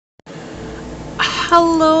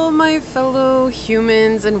Hello, my fellow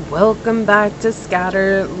humans, and welcome back to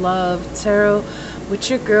Scatter Love Tarot, with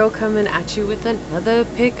your girl coming at you with another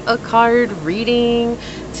pick a card reading.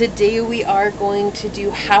 Today we are going to do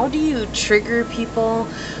how do you trigger people.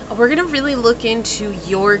 We're going to really look into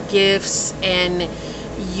your gifts and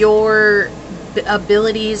your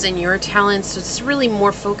abilities and your talents, so it's really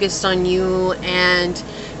more focused on you and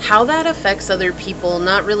how that affects other people,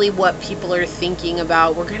 not really what people are thinking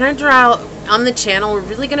about. We're gonna draw on the channel, we're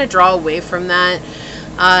really gonna draw away from that.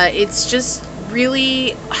 It's just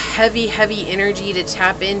really heavy energy to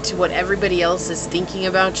tap into what everybody else is thinking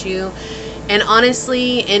about you. And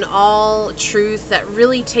honestly, in all truth, that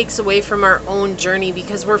really takes away from our own journey,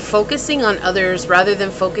 because we're focusing on others rather than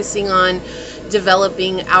focusing on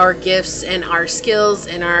developing our gifts and our skills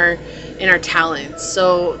and our talents.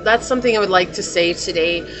 So that's something I would like to say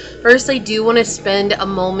today. First, I do want to spend a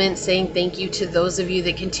moment saying thank you to those of you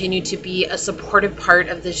that continue to be a supportive part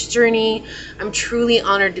of this journey. I'm truly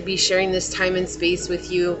honored to be sharing this time and space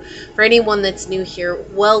with you. For anyone that's new here,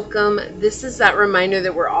 welcome. This is that reminder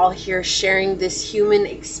that we're all here sharing this human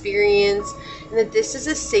experience, and that this is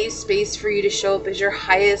a safe space for you to show up as your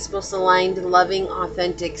highest, most aligned, loving,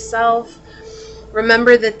 authentic self.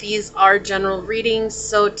 Remember that these are general readings,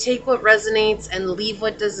 so take what resonates and leave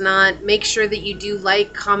what does not. Make sure that you do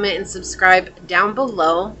like, comment, and subscribe down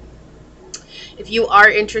below. If you are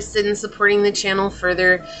interested in supporting the channel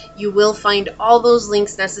further, you will find all those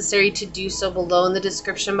links necessary to do so below in the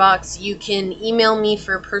description box. You can email me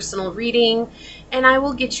for a personal reading, and I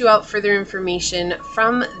will get you out further information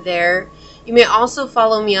from there. You may also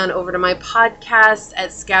follow me on over to my podcast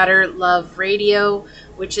at Scatter Love Radio,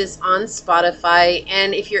 which is on Spotify.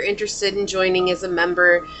 And if you're interested in joining as a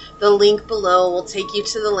member, the link below will take you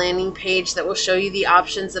to the landing page that will show you the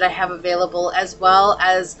options that I have available, as well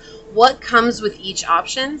as what comes with each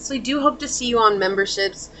option. So I do hope to see you on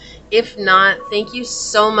memberships. If not, thank you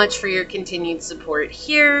so much for your continued support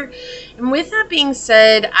here. And with that being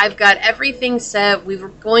said, I've got everything set. We're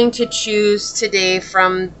going to choose today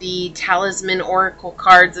from the Talisman Oracle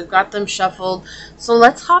cards. I've got them shuffled. So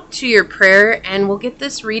let's hop to your prayer and we'll get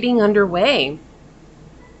this reading underway.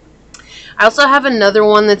 I also have another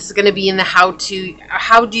one that's going to be in the How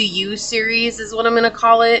Do You series is what I'm going to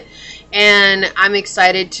call it. And I'm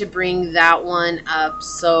excited to bring that one up.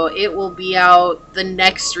 So it will be out. The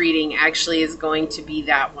next reading actually is going to be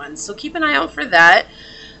that one. So keep an eye out for that.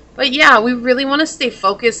 But yeah, we really want to stay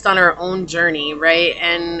focused on our own journey, right?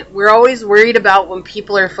 And we're always worried about when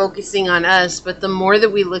people are focusing on us. But the more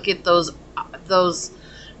that we look at those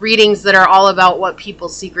readings that are all about what people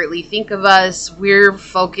secretly think of us, we're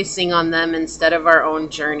focusing on them instead of our own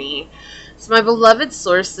journey. So my beloved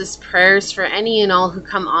source, this prayer is for any and all who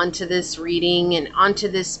come onto this reading and onto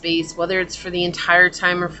this space, whether it's for the entire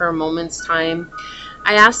time or for a moment's time.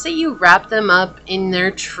 I ask that you wrap them up in their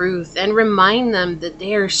truth and remind them that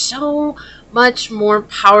they are so much more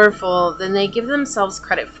powerful than they give themselves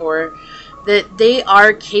credit for, that they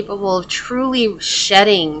are capable of truly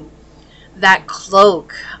shedding that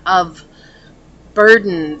cloak of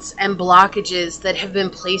burdens and blockages that have been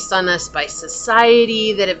placed on us by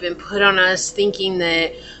society, that have been put on us thinking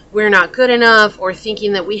that we're not good enough, or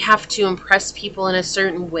thinking that we have to impress people in a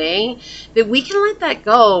certain way, that we can let that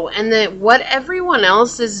go, and that what everyone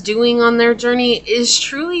else is doing on their journey is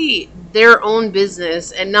truly their own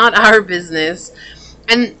business and not our business.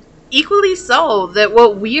 And equally so, that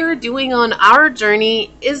what we are doing on our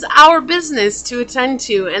journey is our business to attend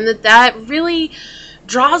to, and that really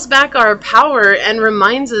draws back our power and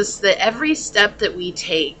reminds us that every step that we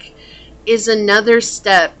take is another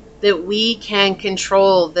step that we can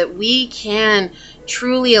control, that we can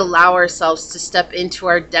truly allow ourselves to step into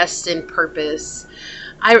our destined purpose.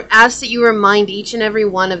 I ask that you remind each and every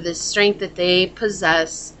one of the strength that they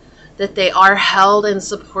possess, that they are held and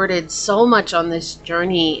supported so much on this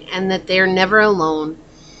journey, and that they are never alone.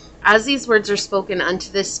 As these words are spoken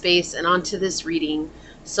unto this space and onto this reading,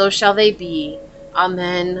 so shall they be.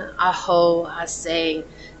 Amen. Aho. Asay.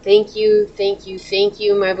 Thank you,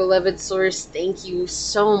 my beloved source. Thank you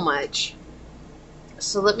so much.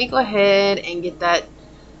 So let me go ahead and get that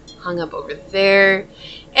hung up over there.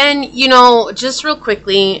 And, you know, just real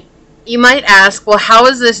quickly, you might ask, well, how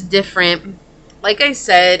is this different? Like I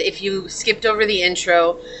said, if you skipped over the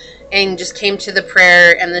intro and just came to the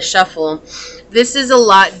prayer and the shuffle, this is a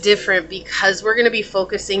lot different because we're going to be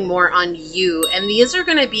focusing more on you. And these are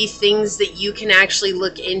going to be things that you can actually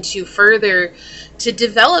look into further to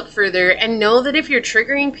develop further, and know that if you're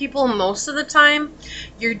triggering people most of the time,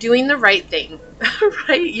 you're doing the right thing,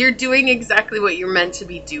 right? You're doing exactly what you're meant to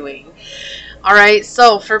be doing. All right,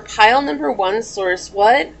 so for pile number one, source,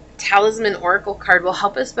 what Talisman Oracle card will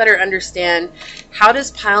help us better understand how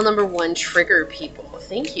does pile number 1 trigger people.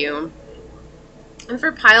 Thank you. And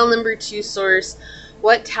for pile number 2, Source,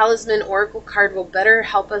 what Talisman Oracle card will better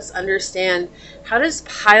help us understand how does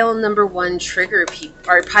pile number 1 trigger people,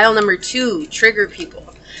 or pile number 2 trigger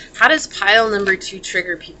people? How does pile number 2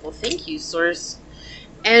 trigger people? Thank you, Source.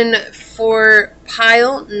 And for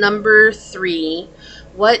pile number 3,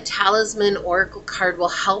 what Talisman Oracle card will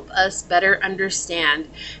help us better understand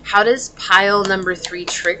how does pile number 3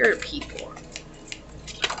 trigger people?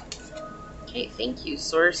 Okay, thank you,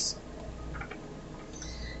 Source.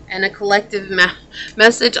 And a collective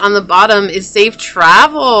message on the bottom is safe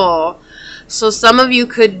travel. So some of you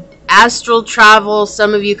could astral travel,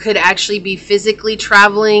 some of you could actually be physically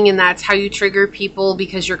traveling, and that's how you trigger people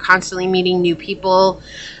because you're constantly meeting new people.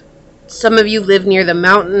 Some of you live near the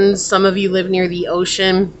mountains, some of you live near the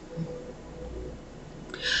ocean.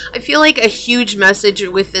 I feel like a huge message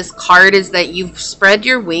with this card is that you've spread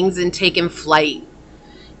your wings and taken flight.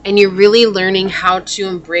 And you're really learning how to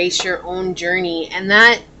embrace your own journey. And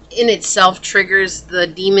that in itself triggers the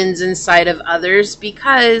demons inside of others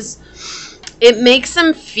because it makes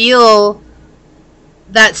them feel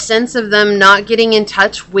that sense of them not getting in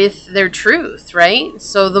touch with their truth, right?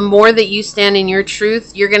 So the more that you stand in your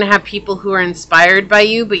truth, you're going to have people who are inspired by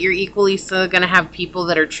you, but you're equally still going to have people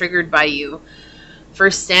that are triggered by you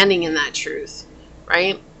for standing in that truth,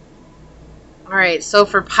 right? All right, so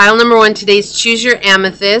for pile number 1, today's Choose Your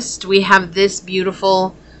Amethyst, we have this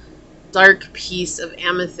beautiful dark piece of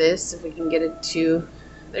amethyst. If we can get it to,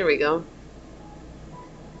 there we go.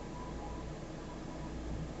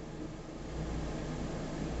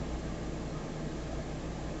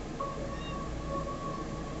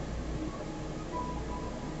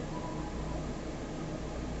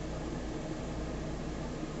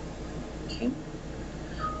 Okay.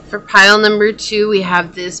 For pile number 2, we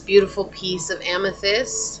have this beautiful piece of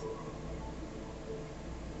amethyst.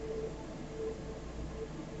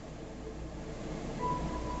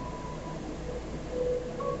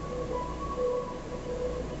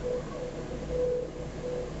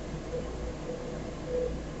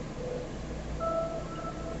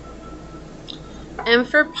 And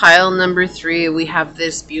for pile number 3, we have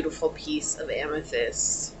this beautiful piece of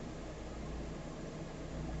amethyst.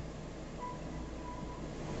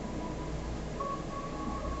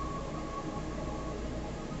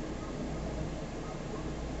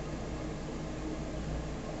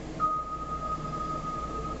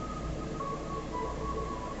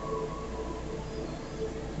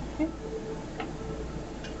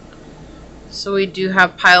 So we do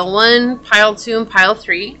have pile 1, pile 2, and pile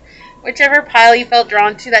 3. Whichever pile you felt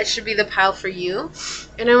drawn to, that should be the pile for you.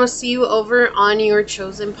 And I will see you over on your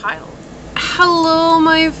chosen pile. Hello,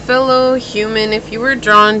 my fellow human. If you were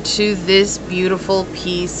drawn to this beautiful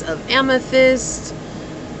piece of amethyst,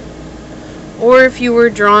 or if you were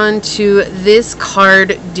drawn to this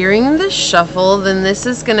card during the shuffle, then this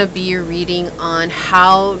is going to be your reading on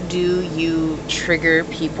how do you trigger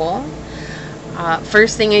people.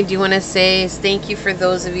 First thing I do want to say is thank you for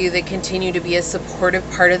those of you that continue to be a supportive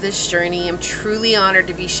part of this journey. I'm truly honored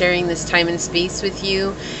to be sharing this time and space with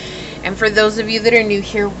you. And for those of you that are new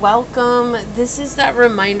here, welcome. This is that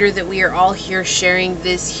reminder that we are all here sharing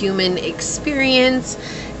this human experience,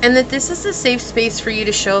 and that this is a safe space for you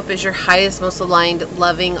to show up as your highest, most aligned,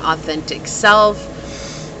 loving, authentic self.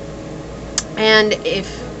 And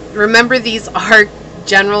remember, these are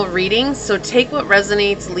general readings, so take what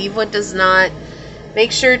resonates, leave what does not.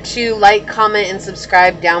 Make sure to like, comment, and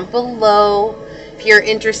subscribe down below. If you're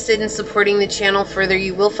interested in supporting the channel further,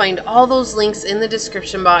 you will find all those links in the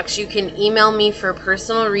description box. You can email me for a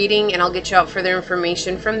personal reading and I'll get you out further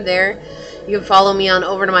information from there. You can follow me on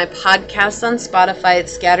over to my podcast on Spotify at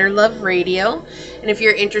Scatter Love Radio. And if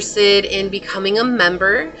you're interested in becoming a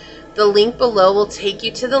member, the link below will take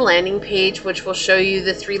you to the landing page, which will show you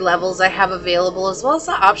the 3 levels I have available, as well as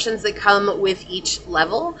the options that come with each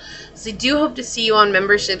level. So I do hope to see you on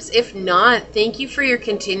memberships. If not, thank you for your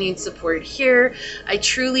continued support here. I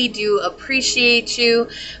truly do appreciate you.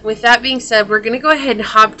 With that being said, we're going to go ahead and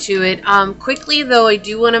hop to it. Quickly, though, I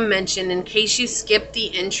do want to mention, in case you skipped the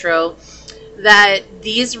intro, that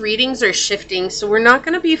these readings are shifting. So we're not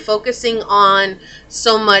going to be focusing on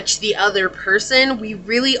so much the other person. We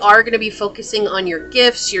really are going to be focusing on your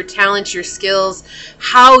gifts, your talents, your skills,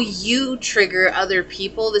 how you trigger other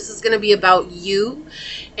people. This is going to be about you.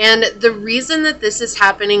 And the reason that this is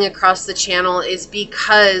happening across the channel is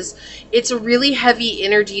because it's a really heavy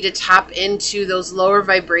energy to tap into those lower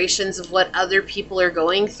vibrations of what other people are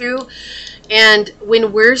going through. And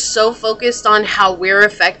when we're so focused on how we're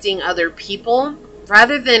affecting other people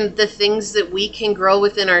rather than the things that we can grow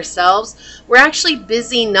within ourselves, we're actually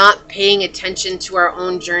busy not paying attention to our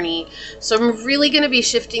own journey. So I'm really going to be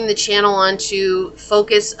shifting the channel onto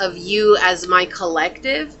focus of you as my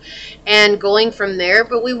collective and going from there.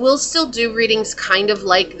 But we will still do readings kind of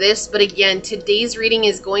like this. But again, today's reading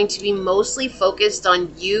is going to be mostly focused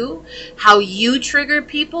on you, how you trigger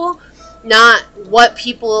people, not what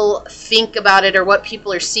people think about it or what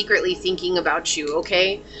people are secretly thinking about you,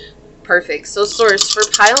 okay? Perfect. So source, for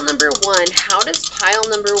pile number 1, how does pile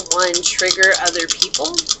number 1 trigger other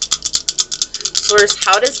people? Source,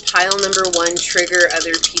 how does pile number 1 trigger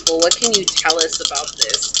other people? What can you tell us about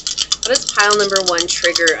this? How does pile number 1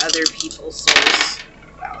 trigger other people, source?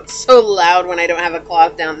 Wow, it's so loud when I don't have a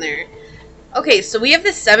cloth down there. Okay, so we have the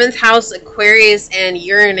 7th house, Aquarius, and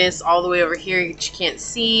Uranus all the way over here, which you can't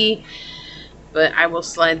see, but I will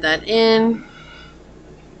slide that in.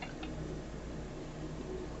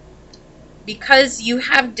 Because you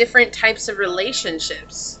have different types of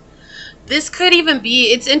relationships. This could even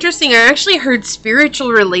be, it's interesting, I actually heard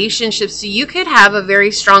spiritual relationships, so you could have a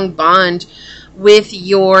very strong bond with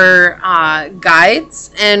your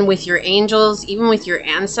guides and with your angels, even with your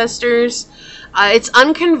ancestors. It's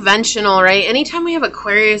unconventional, right? Anytime we have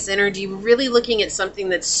Aquarius energy, we're really looking at something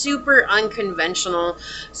that's super unconventional,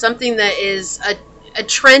 something that is a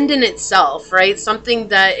trend in itself, right? Something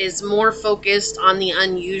that is more focused on the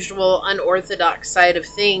unusual, unorthodox side of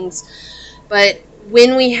things. But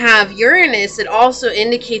when we have Uranus, it also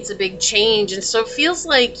indicates a big change. And so it feels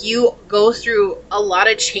like you go through a lot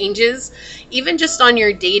of changes, even just on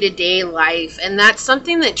your day-to-day life. And that's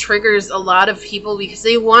something that triggers a lot of people because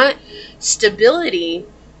they want stability.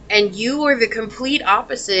 And you are the complete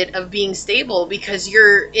opposite of being stable because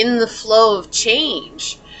you're in the flow of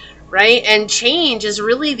change. Right? And change is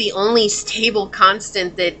really the only stable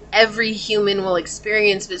constant that every human will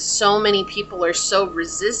experience, but so many people are so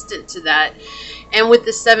resistant to that. And with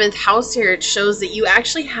the 7th house here, it shows that you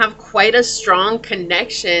actually have quite a strong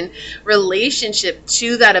connection, relationship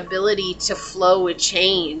to that ability to flow with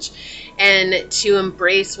change and to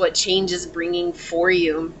embrace what change is bringing for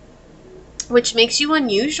you, which makes you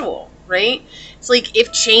unusual. Right? It's like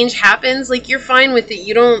if change happens, like you're fine with it.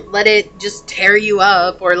 You don't let it just tear you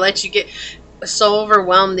up or let you get so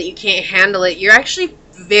overwhelmed that you can't handle it. You're actually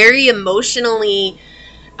very emotionally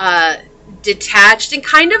detached and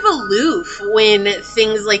kind of aloof when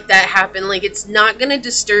things like that happen. Like it's not going to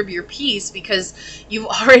disturb your peace because you've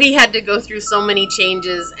already had to go through so many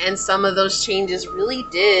changes, and some of those changes really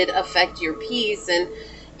did affect your peace. And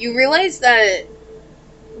you realize that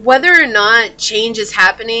whether or not change is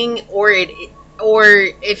happening or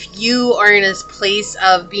if you are in a place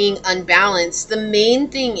of being unbalanced, the main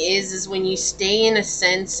thing is when you stay in a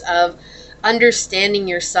sense of understanding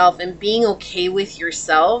yourself and being okay with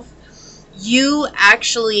yourself, you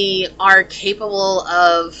actually are capable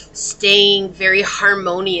of staying very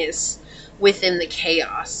harmonious within the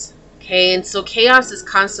chaos. Okay, and so chaos is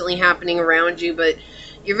constantly happening around you, but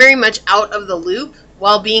you're very much out of the loop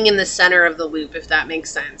while being in the center of the loop, if that makes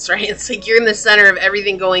sense, right? It's like you're in the center of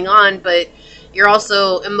everything going on, but you're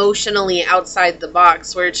also emotionally outside the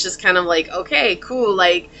box where it's just kind of like, okay, cool.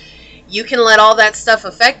 Like you can let all that stuff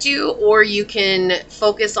affect you, or you can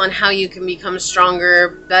focus on how you can become stronger,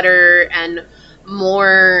 better, and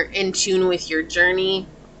more in tune with your journey.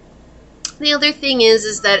 The other thing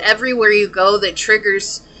is that everywhere you go that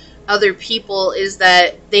triggers other people is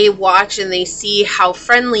that they watch and they see how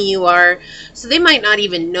friendly you are. So they might not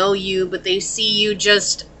even know you, but they see you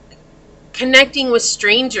just connecting with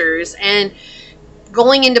strangers and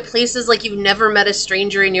going into places like you've never met a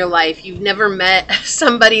stranger in your life. You've never met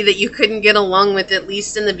somebody that you couldn't get along with, at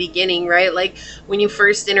least in the beginning, right? Like when you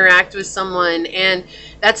first interact with someone. And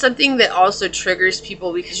that's something that also triggers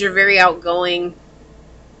people because you're very outgoing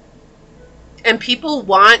and people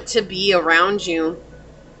want to be around you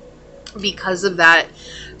because of that.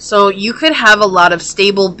 So you could have a lot of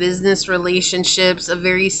stable business relationships, a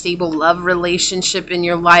very stable love relationship in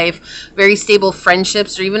your life, very stable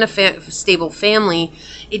friendships, or even a stable family.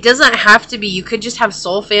 It doesn't have to be. You could just have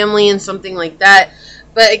soul family and something like that.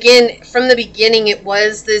 But again, from the beginning, it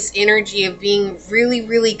was this energy of being really,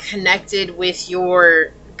 really connected with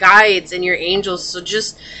your guides and your angels. So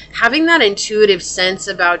just having that intuitive sense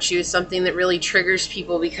about you is something that really triggers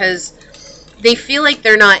people because they feel like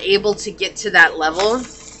they're not able to get to that level,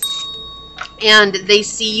 and they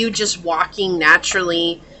see you just walking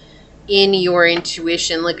naturally in your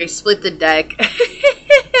intuition. Like I split the deck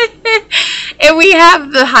and we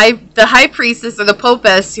have the high priestess or the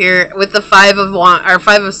popess here with the 5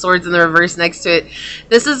 of swords in the reverse next to it.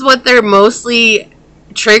 This is what they're mostly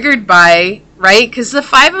triggered by right? Because the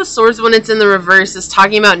Five of Swords, when it's in the reverse, is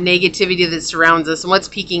talking about negativity that surrounds us and what's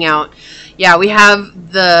peeking out. Yeah, we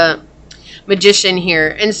have the Magician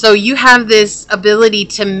here. And so you have this ability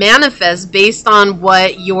to manifest based on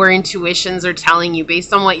what your intuitions are telling you,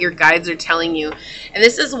 based on what your guides are telling you. And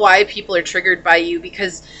this is why people are triggered by you,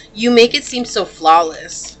 because you make it seem so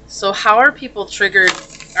flawless. So how are people triggered,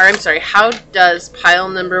 or I'm sorry, how does pile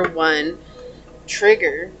number 1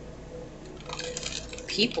 trigger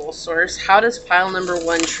people, Source? How does pile number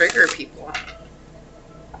 1 trigger people?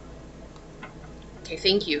 Okay,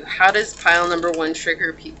 thank you. How does pile number 1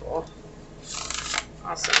 trigger people?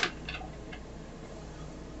 Awesome.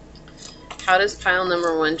 How does pile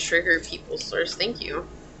number 1 trigger people, Source? Thank you.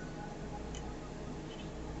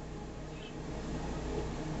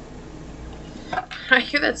 I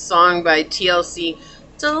hear that song by TLC.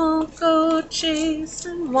 Don't go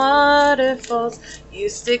chasing waterfalls. You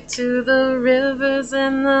stick to the rivers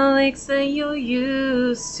and the lakes that you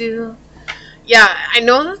used to. Yeah, I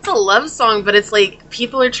know that's a love song, but it's like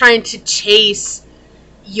people are trying to chase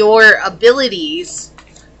your abilities,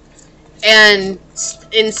 and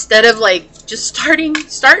instead of like just start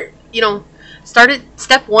at step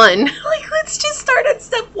 1. Like, let's just start at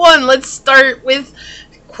step 1. Let's start with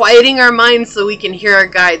quieting our minds so we can hear our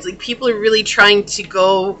guides. Like, people are really trying to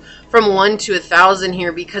go from 1 to 1,000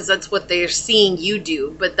 here because that's what they're seeing you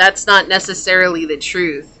do, but that's not necessarily the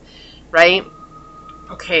truth, right?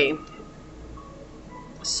 Okay,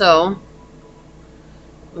 so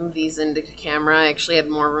move these into camera. I actually had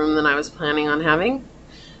more room than I was planning on having,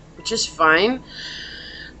 which is fine.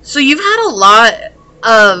 So you've had a lot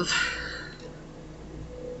of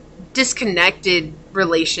disconnected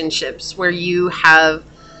relationships where you have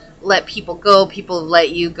let people go, people have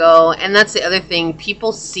let you go, and that's the other thing.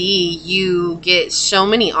 People see you get so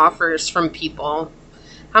many offers from people.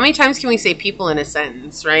 How many times can we say people in a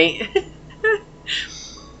sentence, right?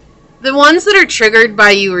 The ones that are triggered by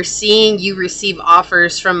you are seeing you receive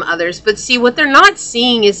offers from others. But see, what they're not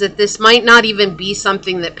seeing is that this might not even be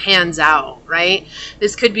something that pans out, right?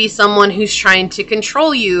 This could be someone who's trying to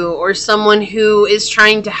control you, or someone who is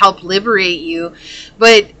trying to help liberate you.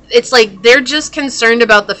 But it's like they're just concerned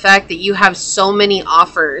about the fact that you have so many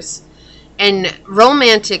offers, and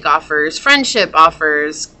romantic offers, friendship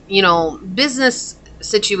offers, you know, business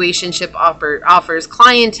situationship offers,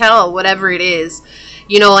 clientele, whatever it is.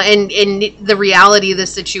 You know, and the reality of the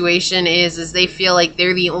situation is they feel like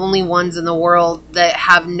they're the only ones in the world that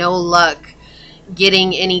have no luck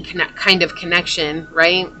getting any kind of connection,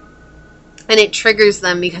 right? And it triggers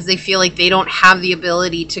them because they feel like they don't have the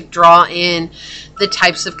ability to draw in the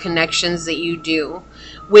types of connections that you do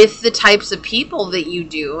with the types of people that you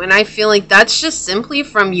do. And I feel like that's just simply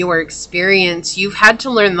from your experience. You've had to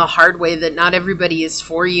learn the hard way that not everybody is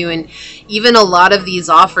for you, and even a lot of these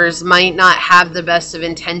offers might not have the best of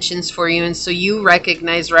intentions for you. And so you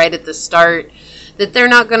recognize right at the start that they're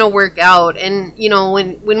not going to work out. And you know,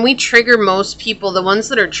 when we trigger most people, the ones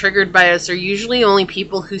that are triggered by us are usually only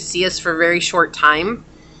people who see us for a very short time.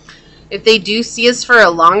 If they do see us for a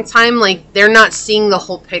long time, like, they're not seeing the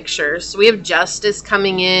whole picture. So we have Justice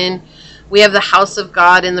coming in. We have the House of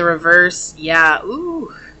God in the reverse. Yeah,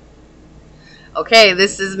 ooh. Okay,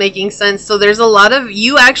 this is making sense. So there's a lot of,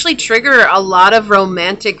 you actually trigger a lot of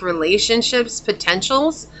romantic relationships,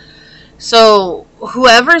 potentials. So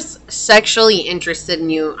whoever's sexually interested in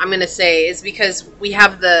you, I'm going to say, is because we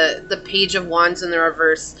have the Page of Wands in the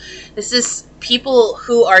reverse. This is people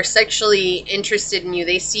who are sexually interested in you.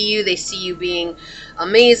 They see you being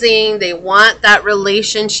amazing. They want that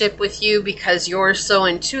relationship with you because you're so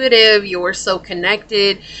intuitive, you're so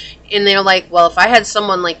connected. And they're like, well, if I had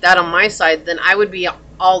someone like that on my side, then I would be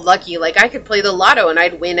all lucky. Like, I could play the lotto and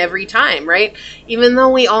I'd win every time, right? Even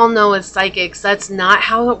though we all know as psychics, that's not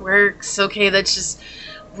how it works. Okay, that's just,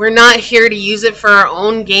 we're not here to use it for our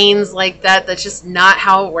own gains like that. That's just not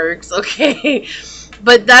how it works, okay?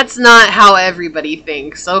 But that's not how everybody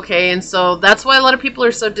thinks, okay? And so that's why a lot of people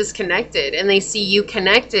are so disconnected, and they see you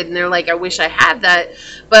connected and they're like, I wish I had that.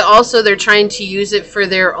 But also they're trying to use it for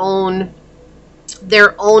their own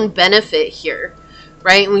benefit here,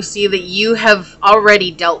 right? And we see that you have already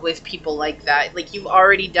dealt with people like that. Like, you've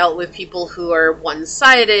already dealt with people who are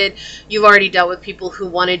one-sided. You've already dealt with people who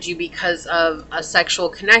wanted you because of a sexual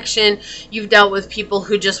connection. You've dealt with people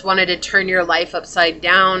who just wanted to turn your life upside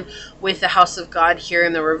down with the House of God here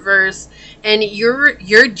in the reverse. And your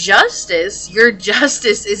justice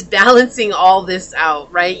is balancing all this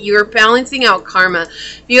out, right? You're balancing out karma.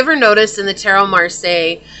 If you ever noticed in the Tarot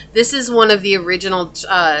Marseille, this is one of the original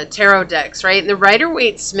tarot decks, right? And the Rider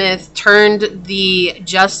Rider-Waite-Smith turned the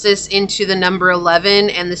Justice into the number 11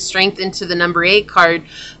 and the Strength into the number 8 card,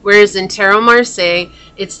 whereas in Tarot Marseille,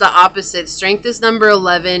 it's the opposite. Strength is number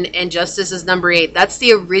 11 and Justice is number 8. That's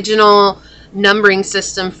the original numbering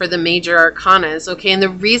system for the major arcanas, okay? And the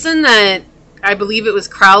reason that I believe it was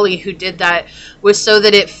Crowley who did that was so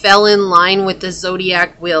that it fell in line with the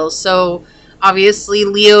zodiac wheel. So obviously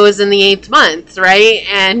Leo is in the 8th month, right?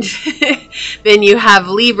 And then you have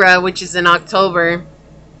Libra, which is in October.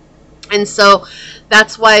 And so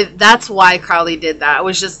that's why Crowley did that. It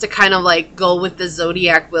was just to kind of like go with the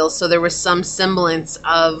zodiac wheel, so there was some semblance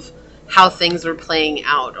of how things were playing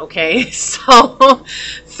out, okay? So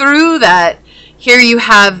through that, here you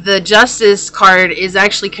have the Justice card is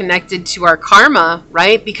actually connected to our karma,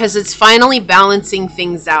 right? Because it's finally balancing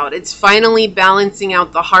things out. It's finally balancing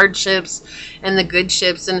out the hardships and the good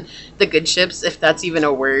ships, if that's even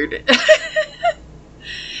a word.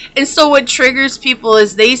 And so what triggers people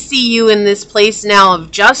is they see you in this place now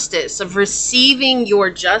of justice, of receiving your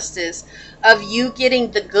justice, of you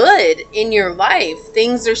getting the good in your life.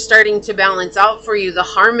 Things are starting to balance out for you, the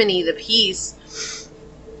harmony, the peace.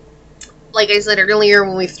 Like I said earlier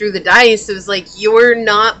when we threw the dice, it was like you're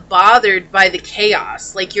not bothered by the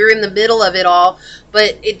chaos. Like you're in the middle of it all,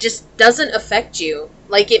 but it just doesn't affect you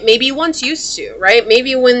like it maybe once used to, right?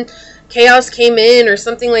 Maybe when chaos came in or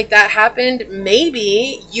something like that happened,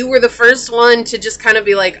 maybe you were the first one to just kind of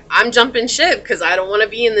be like, I'm jumping ship because I don't want to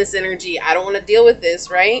be in this energy. I don't want to deal with this,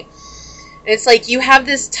 right? And it's like you have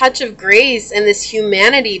this touch of grace and this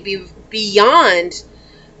humanity beyond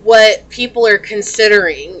what people are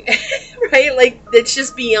considering, right? Like it's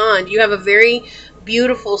just beyond. You have a very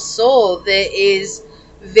beautiful soul that is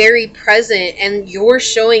very present, and you're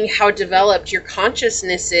showing how developed your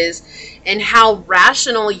consciousness is and how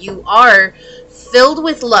rational you are, filled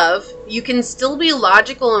with love. You can still be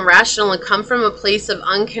logical and rational and come from a place of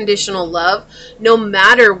unconditional love no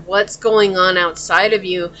matter what's going on outside of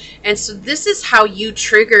you. And so this is how you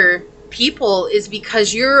trigger people, is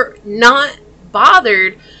because you're not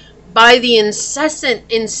bothered by the incessant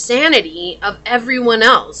insanity of everyone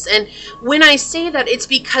else. And when I say that, it's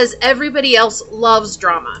because everybody else loves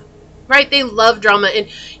drama, right? They love drama. And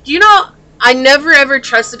do you know, I never ever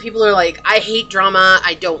trust the people who are like, I hate drama,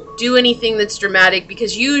 I don't do anything that's dramatic,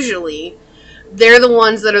 because usually they're the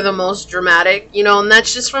ones that are the most dramatic, you know, and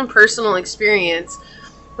that's just from personal experience.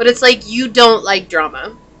 But it's like, you don't like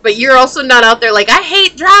drama, but you're also not out there like, I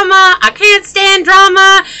hate drama, I can't stand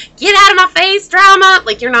drama, get out of my face, drama.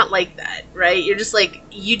 Like, you're not like that, right? You're just like,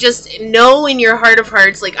 you just know in your heart of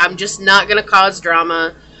hearts, like, I'm just not going to cause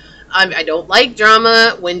drama. I don't like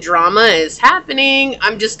drama. When drama is happening,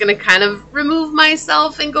 I'm just going to kind of remove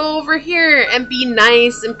myself and go over here and be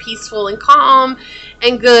nice and peaceful and calm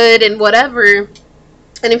and good and whatever.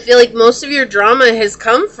 And I feel like most of your drama has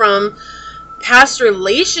come from past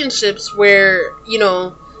relationships where, you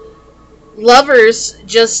know, lovers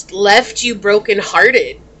just left you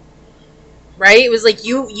brokenhearted, right? It was like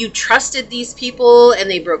you trusted these people and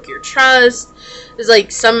they broke your trust. It was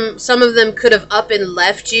like some of them could have up and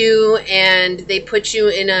left you, and they put you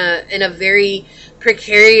in a very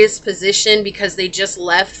precarious position because they just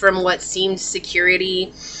left from what seemed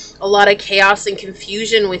security. A lot of chaos and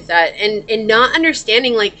confusion with that, and not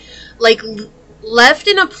understanding, like left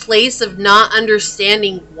in a place of not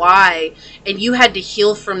understanding why, and you had to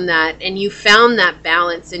heal from that, and you found that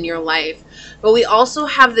balance in your life. But we also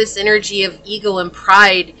have this energy of ego and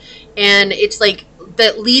pride, and it's like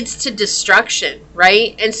that leads to destruction,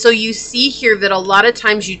 right? And so you see here that a lot of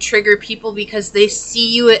times you trigger people because they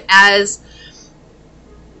see you as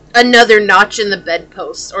another notch in the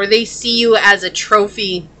bedpost, or they see you as a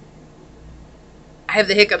trophy. I have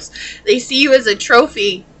the hiccups. They see you as a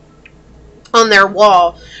trophy on their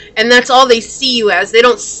wall, and that's all they see you as. They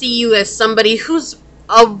don't see you as somebody who's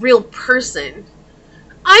a real person.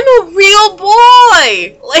 I'm a real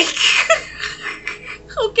boy! Like,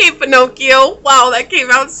 okay, Pinocchio. Wow, that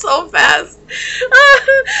came out so fast.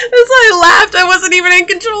 That's why I laughed. I wasn't even in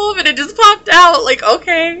control of it. It just popped out. Like,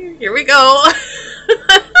 okay, here we go.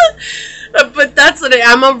 But that's what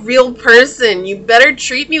I'm a real person. You better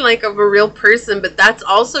treat me like I'm a real person. But that's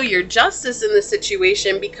also your justice in the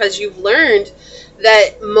situation, because you've learned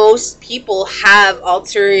that most people have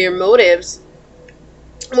ulterior motives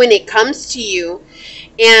when it comes to you,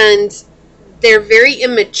 and they're very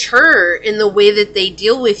immature in the way that they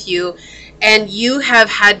deal with you. And you have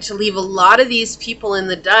had to leave a lot of these people in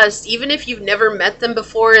the dust, even if you've never met them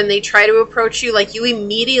before and they try to approach you. Like, you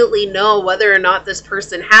immediately know whether or not this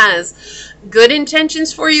person has good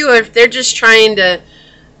intentions for you, or if they're just trying to,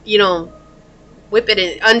 you know, whip it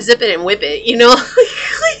and unzip it and whip it, you know?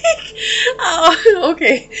 Like, oh,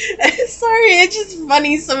 okay. Sorry, it's just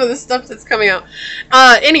funny some of the stuff that's coming out.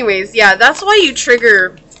 Anyways, yeah, that's why you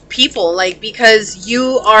trigger people, like, because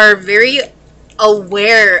you are very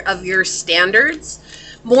aware of your standards.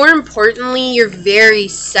 More importantly, you're very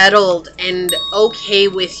settled and okay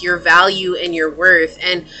with your value and your worth.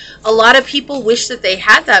 And a lot of people wish that they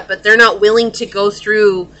had that, but they're not willing to go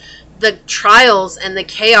through the trials and the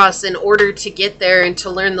chaos in order to get there and to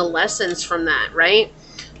learn the lessons from that, right?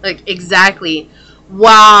 Like, exactly.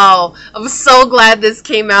 Wow, I'm so glad this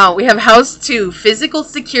came out. We have house 2, physical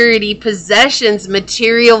security, possessions,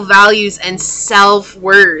 material values, and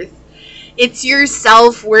self-worth. It's your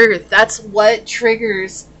self-worth. That's what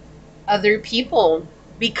triggers other people,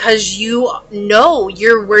 because you know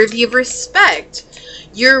you're worthy of respect.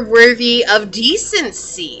 You're worthy of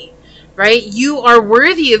decency, right? You are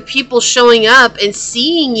worthy of people showing up and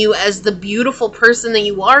seeing you as the beautiful person that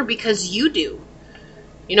you are, because you do.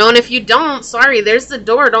 You know, and if you don't, sorry, there's the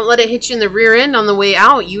door. Don't let it hit you in the rear end on the way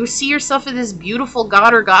out. You see yourself as this beautiful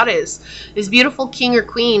god or goddess, this beautiful king or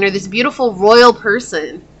queen, or this beautiful royal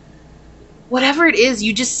person. Whatever it is,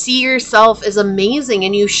 you just see yourself as amazing,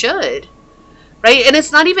 and you should, right? And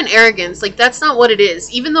it's not even arrogance. Like, that's not what it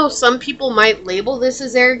is. Even though some people might label this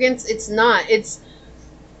as arrogance, it's not. It's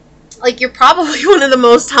like, you're probably one of the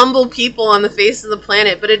most humble people on the face of the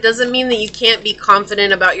planet, but it doesn't mean that you can't be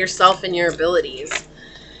confident about yourself and your abilities.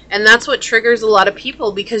 And that's what triggers a lot of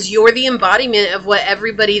people, because you're the embodiment of what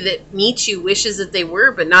everybody that meets you wishes that they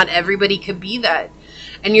were, but not everybody could be that.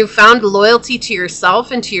 And you found loyalty to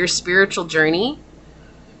yourself and to your spiritual journey,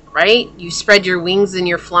 right? You spread your wings and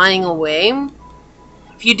you're flying away.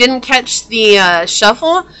 If you didn't catch the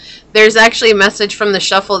shuffle, there's actually a message from the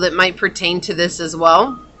shuffle that might pertain to this as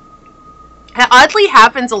well. It oddly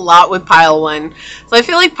happens a lot with pile 1. So I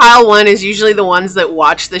feel like pile 1 is usually the ones that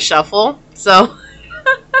watch the shuffle. So...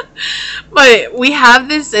 but we have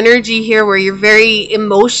this energy here where you're very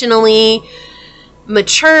emotionally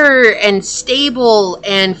mature and stable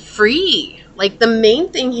and free. Like, the main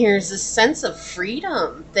thing here is a sense of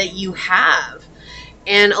freedom that you have.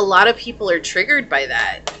 And a lot of people are triggered by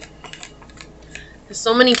that. There's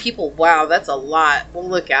so many people. Wow, that's a lot. We'll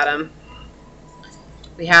look at them.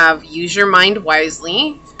 We have use your mind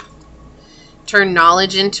wisely. Turn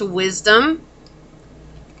knowledge into wisdom.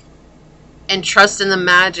 And trust in the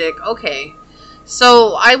magic. Okay,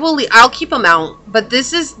 so I'll keep them out, but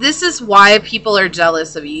this is why people are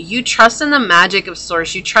jealous of you. You trust in the magic of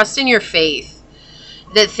source. You trust in your faith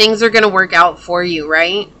that things are going to work out for you,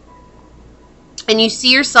 right? And you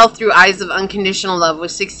see yourself through eyes of unconditional love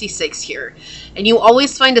with 66 here, and you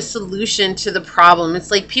always find a solution to the problem.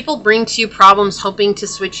 It's like people bring to you problems hoping to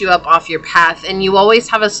switch you up off your path, and you always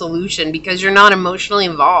have a solution because you're not emotionally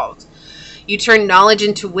involved. You turn knowledge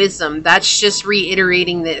into wisdom. That's just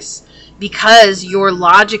reiterating this, because you're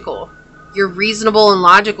logical. You're reasonable and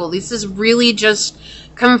logical. This is really just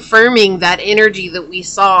confirming that energy that we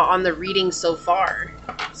saw on the reading so far.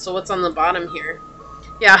 So what's on the bottom here?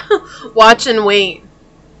 Yeah, watch and wait.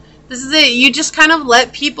 This is it. You just kind of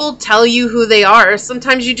let people tell you who they are.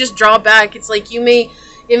 Sometimes you just draw back. It's like you may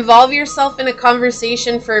involve yourself in a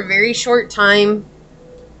conversation for a very short time,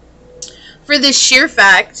 for the sheer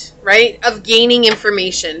fact, right, of gaining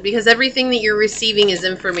information, because everything that you're receiving is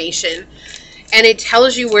information, and it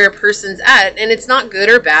tells you where a person's at, and it's not good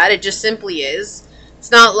or bad, it just simply is.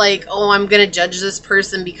 It's not like, oh, I'm going to judge this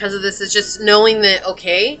person because of this. It's just knowing that,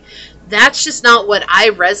 okay, that's just not what I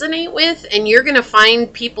resonate with, and you're going to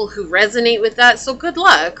find people who resonate with that, so good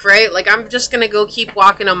luck, right? Like, I'm just going to go keep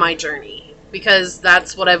walking on my journey, because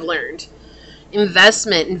that's what I've learned.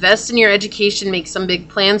 Investment. Invest in your education. Make some big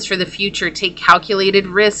plans for the future. Take calculated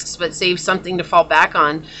risks, but save something to fall back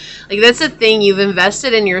on. Like, that's the thing. You've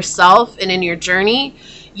invested in yourself and in your journey.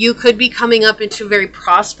 You could be coming up into a very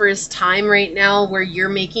prosperous time right now where you're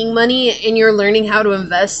making money and you're learning how to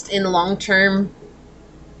invest in long-term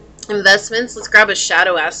investments. Let's grab a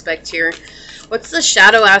shadow aspect here. What's the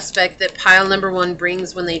shadow aspect that pile number 1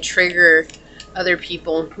 brings when they trigger other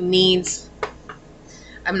people? Needs.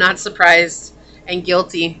 I'm not surprised. And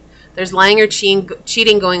guilty. There's lying or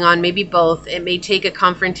cheating going on, maybe both. It may take a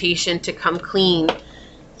confrontation to come clean.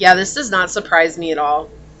 Yeah, this does not surprise me at all.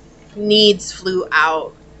 Needs flew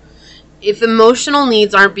out. If emotional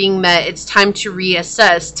needs aren't being met, it's time to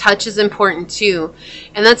reassess. Touch is important too.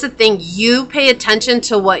 And that's the thing. You pay attention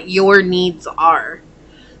to what your needs are.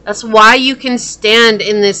 That's why you can stand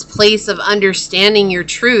in this place of understanding your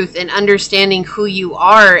truth and understanding who you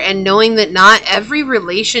are, and knowing that not every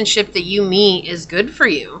relationship that you meet is good for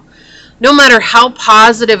you. No matter how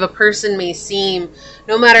positive a person may seem,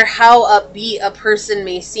 no matter how upbeat a person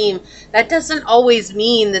may seem, that doesn't always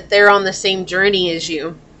mean that they're on the same journey as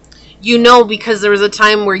you. You know, because there was a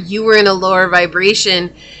time where you were in a lower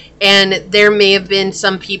vibration, and there may have been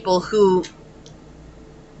some people who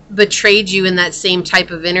betrayed you in that same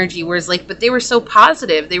type of energy, whereas like, but they were so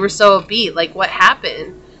positive, they were so upbeat. Like, what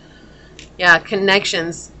happened? Yeah,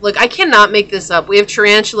 connections. Look, I cannot make this up. We have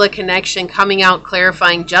Tarantula connection coming out,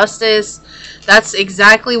 clarifying justice. That's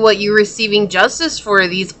exactly what you're receiving justice for.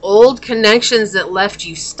 These old connections that left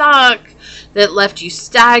you stuck, that left you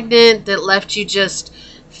stagnant, that left you just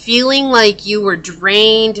feeling like you were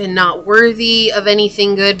drained and not worthy of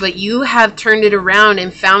anything good, but you have turned it around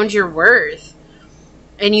and found your worth.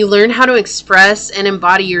 And you learn how to express and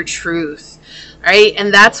embody your truth. Right?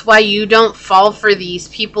 And that's why you don't fall for these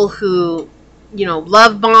people who, you know,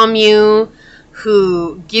 love bomb you,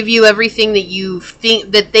 who give you everything that you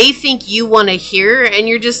think, that they think you want to hear. And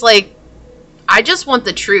you're just like, I just want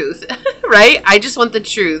the truth, right? I just want the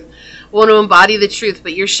truth. I want to embody the truth,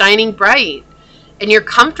 but you're shining bright and you're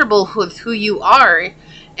comfortable with who you are,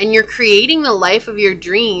 and you're creating the life of your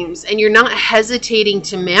dreams, and you're not hesitating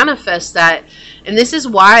to manifest that. And this is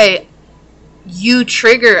why you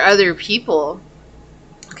trigger other people.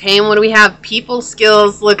 Okay, and what do we have? People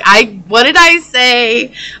skills. Look, what did I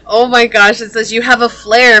say? Oh my gosh, it says you have a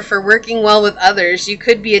flair for working well with others. You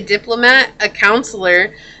could be a diplomat, a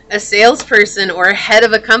counselor, a salesperson, or a head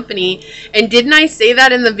of a company. And didn't I say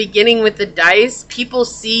that in the beginning with the dice? People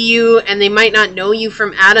see you, and they might not know you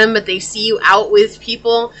from Adam, but they see you out with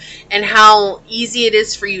people, and how easy it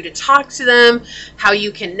is for you to talk to them, how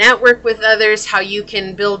you can network with others, how you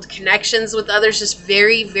can build connections with others, just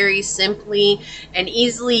very, very simply and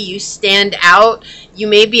easily. You stand out. You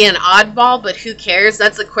may be an oddball, but who cares?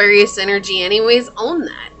 That's Aquarius energy anyways. Own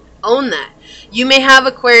that. Own that. You may have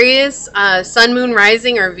Aquarius, Sun, Moon,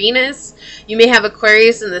 Rising, or Venus. You may have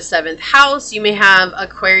Aquarius in the 7th house. You may have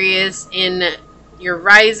Aquarius in your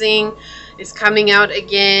Rising is coming out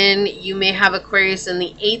again. You may have Aquarius in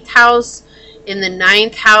the 8th house, in the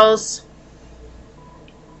 9th house.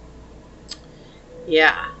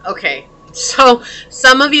 Yeah, okay. So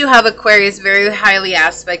some of you have Aquarius very highly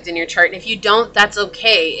aspect in your chart. And if you don't, that's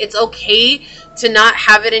okay. It's okay to not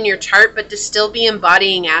have it in your chart, but to still be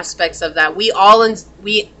embodying aspects of that. We all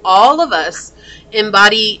of us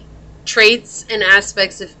embody traits and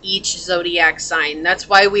aspects of each zodiac sign. That's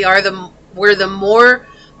why we're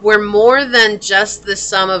more than just the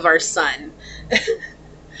sum of our sun.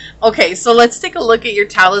 Okay, so let's take a look at your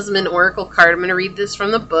talisman oracle card. I'm going to read this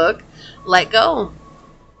from the book. Let go.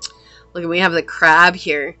 Look, we have the crab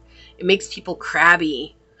here. It makes people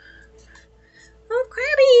crabby. Oh,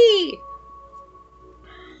 crabby!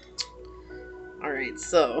 Alright,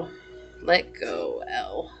 so let go,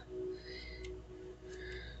 L.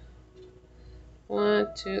 1,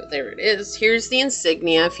 2, there it is. Here's the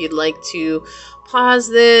insignia if you'd like to pause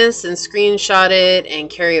this and screenshot it and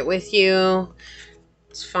carry it with you.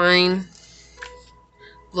 It's fine.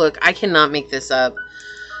 Look, I cannot make this up.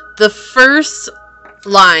 The first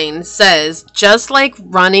line says, just like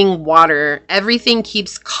running water, everything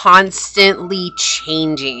keeps constantly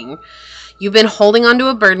changing. You've been holding onto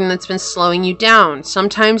a burden that's been slowing you down.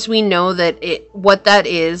 Sometimes we know what that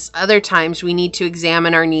is. Other times we need to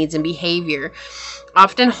examine our needs and behavior.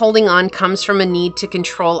 Often holding on comes from a need to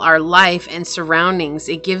control our life and surroundings.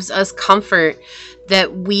 It gives us comfort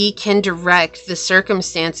that we can direct the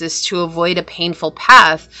circumstances to avoid a painful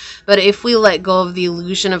path. But if we let go of the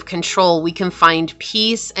illusion of control, we can find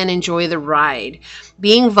peace and enjoy the ride.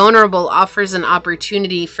 Being vulnerable offers an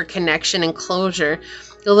opportunity for connection and closure.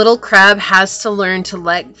 The little crab has to learn to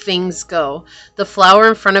let things go. The flower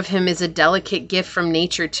in front of him is a delicate gift from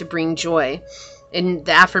nature to bring joy. And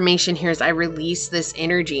the affirmation here is, I release this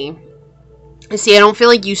energy. See, I don't feel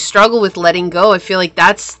like you struggle with letting go. I feel like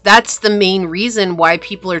that's the main reason why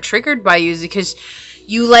people are triggered by you, is because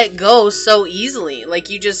you let go so easily. Like,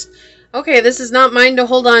 you just, okay, this is not mine to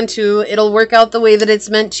hold on to. It'll work out the way that it's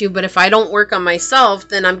meant to. But if I don't work on myself,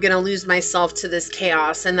 then I'm going to lose myself to this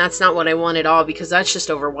chaos. And that's not what I want at all, because that's just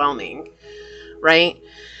overwhelming, right?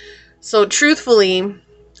 So truthfully,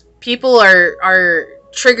 people are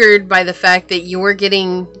triggered by the fact that you're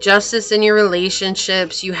getting justice in your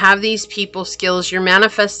relationships. You have these people skills. You're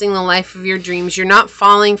manifesting the life of your dreams. You're not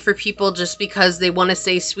falling for people just because they want to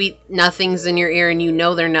say sweet nothings in your ear and you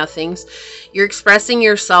know they're nothings. You're expressing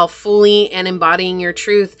yourself fully and embodying your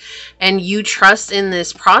truth, and you trust in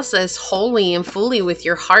this process wholly and fully with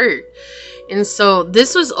your heart. And so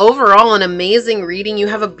this was overall an amazing reading. You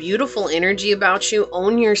have a beautiful energy about you.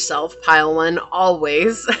 Own yourself, pile one,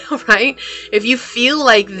 always, right? If you feel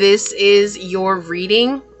like this is your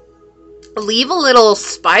reading, leave a little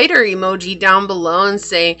spider emoji down below and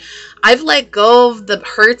say, I've let go of the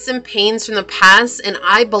hurts and pains from the past and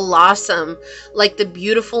I blossom like the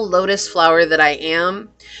beautiful lotus flower that I am.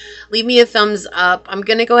 Leave me a thumbs up. I'm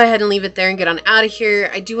going to go ahead and leave it there and get on out of here.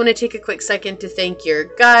 I do want to take a quick second to thank your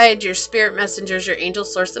guide, your spirit messengers, your angel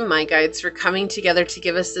source, and my guides for coming together to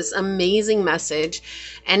give us this amazing message.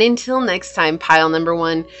 And until next time, pile number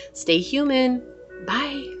one, stay human.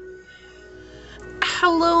 Bye.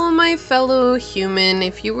 Hello, my fellow human.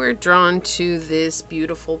 If you were drawn to this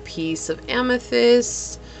beautiful piece of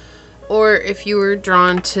amethyst, or if you were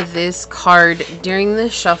drawn to this card during the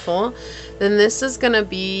shuffle, then this is going to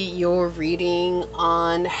be your reading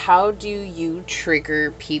on how do you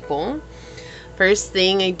trigger people. First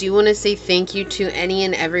thing, I do want to say thank you to any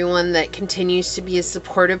and everyone that continues to be a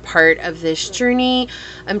supportive part of this journey.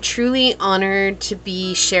 I'm truly honored to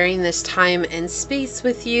be sharing this time and space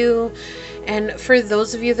with you. And for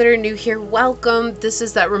those of you that are new here, welcome. This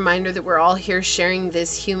is that reminder that we're all here sharing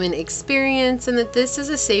this human experience and that this is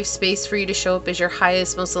a safe space for you to show up as your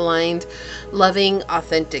highest, most aligned, loving,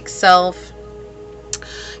 authentic self.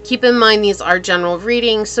 Keep in mind these are general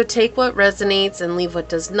readings, so take what resonates and leave what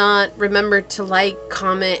does not. Remember to like,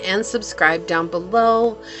 comment, and subscribe down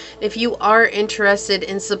below. If you are interested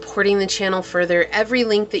in supporting the channel further, every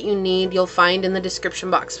link that you need you'll find in the description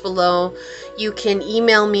box below. You can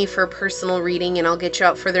email me for a personal reading and I'll get you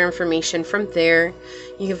out further information from there.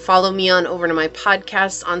 You can follow me on over to my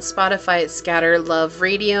podcast on Spotify at Scatter Love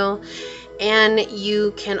Radio. And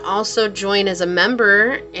you can also join as a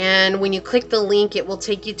member, and when you click the link it will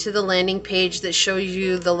take you to the landing page that shows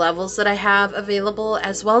you the levels that I have available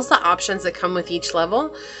as well as the options that come with each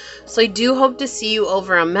level. So I do hope to see you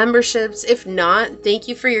over on memberships. If not, thank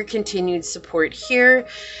you for your continued support here.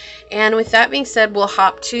 And with that being said, we'll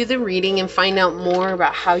hop to the reading and find out more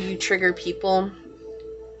about how you trigger people.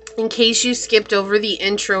 In case you skipped over the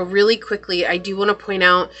intro really quickly, I do want to point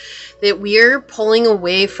out that we're pulling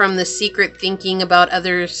away from the secret thinking about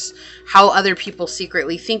others, how other people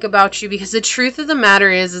secretly think about you, because the truth of the matter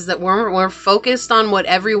is that when we're focused on what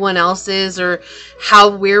everyone else is or how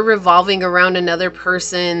we're revolving around another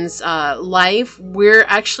person's life, we're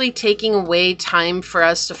actually taking away time for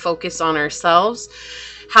us to focus on ourselves.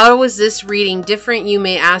 How was this reading different, you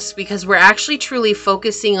may ask? Because we're actually truly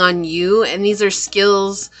focusing on you, and these are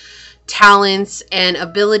skills, talents, and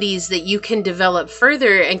abilities that you can develop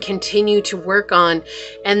further and continue to work on,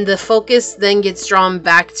 and the focus then gets drawn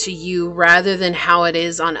back to you rather than how it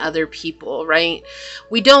is on other people, right?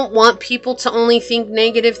 We don't want people to only think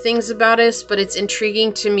negative things about us, but it's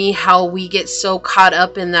intriguing to me how we get so caught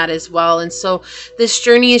up in that as well. And so this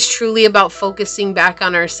journey is truly about focusing back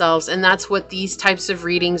on ourselves, and that's what these types of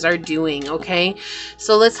readings are doing. Okay,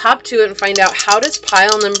 so let's hop to it and find out, how does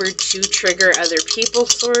pile number two trigger other people?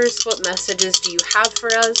 Source, what messages do you have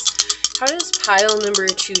for us? How does pile number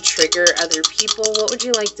two trigger other people? What would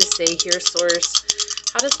you like to say here,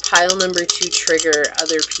 source? How does pile number two trigger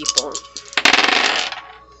other people?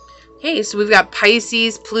 Okay, so we've got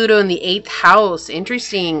Pisces, Pluto in the 8th house.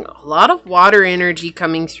 Interesting. A lot of water energy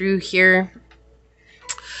coming through here.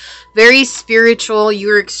 Very spiritual.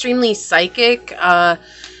 You're extremely psychic.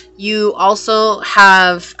 You also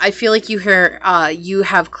have, I feel like you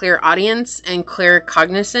have clear audience and clear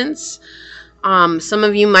cognizance. Some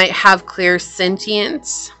of you might have clear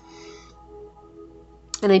sentience.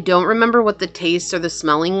 And I don't remember what the taste or the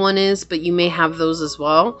smelling one is, but you may have those as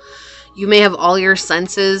well. You may have all your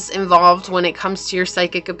senses involved when it comes to your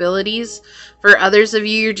psychic abilities. For others of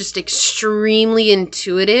you, you're just extremely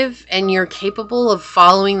intuitive and you're capable of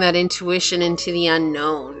following that intuition into the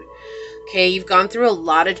unknown. Okay, you've gone through a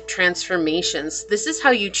lot of transformations. This is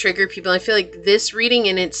how you trigger people. I feel like this reading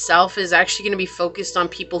in itself is actually going to be focused on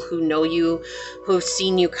people who know you, who've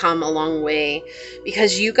seen you come a long way.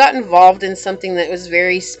 Because you got involved in something that was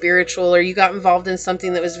very spiritual, or you got involved in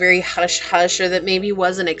something that was very hush-hush, or that maybe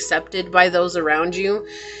wasn't accepted by those around you.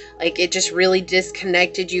 Like, it just really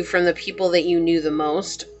disconnected you from the people that you knew the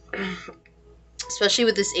most. Especially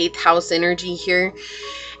with this 8th house energy here.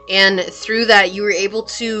 And through that, you were able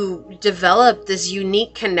to develop this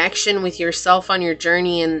unique connection with yourself on your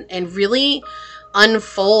journey and really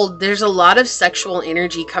unfold. There's a lot of sexual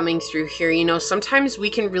energy coming through here. You know, sometimes we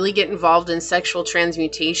can really get involved in sexual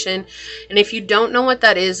transmutation. And if you don't know what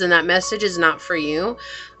that is, then that message is not for you.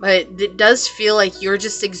 but it does feel like you're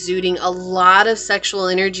just exuding a lot of sexual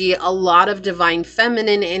energy, a lot of divine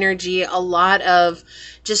feminine energy, a lot of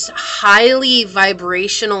just highly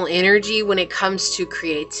vibrational energy when it comes to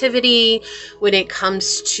creativity, when it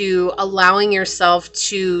comes to allowing yourself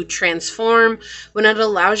to transform, when it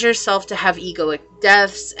allows yourself to have egoic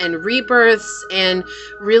deaths and rebirths and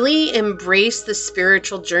really embrace the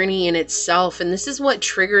spiritual journey in itself. And this is what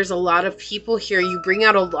triggers a lot of people here. You bring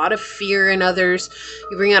out a lot of fear in others.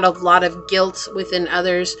 You bring out a lot of guilt within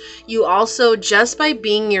others. You also, just by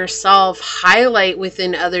being yourself, highlight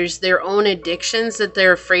within others their own addictions that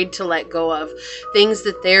they're afraid to let go of, things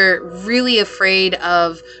that they're really afraid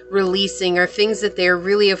of releasing, or things that they're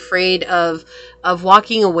really afraid of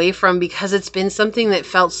walking away from, because it's been something that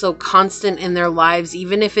felt so constant in their lives,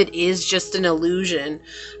 even if it is just an illusion,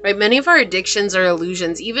 right? Many of our addictions are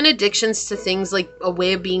illusions, even addictions to things like a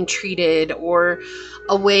way of being treated or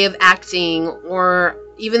a way of acting, or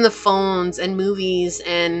even the phones and movies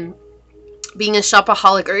and being a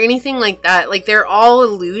shopaholic or anything like that. Like, they're all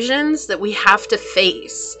illusions that we have to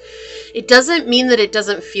face. It doesn't mean that it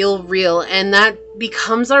doesn't feel real, and that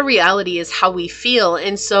becomes our reality, is how we feel.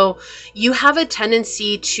 And so you have a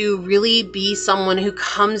tendency to really be someone who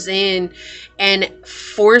comes in and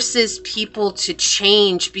forces people to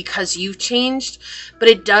change because you've changed. But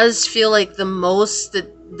it does feel like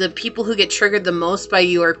the people who get triggered the most by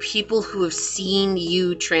you are people who have seen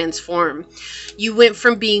you transform. You went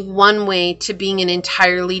from being one way to being an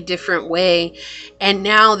entirely different way, and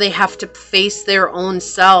now they have to face their own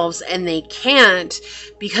selves, and they can't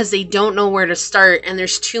because they don't know where to start, and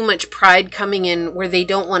there's too much pride coming in where they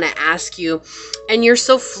don't want to ask you. And you're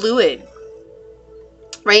so fluid,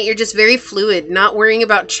 right? You're just very fluid, not worrying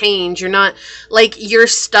about change. You're not, like, you're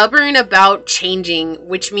stubborn about changing,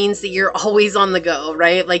 which means that you're always on the go,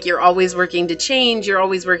 right? Like, you're always working to change. You're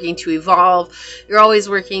always working to evolve. You're always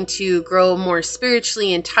working to grow more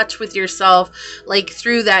spiritually in touch with yourself. Like,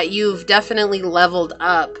 through that, you've definitely leveled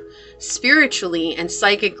up spiritually and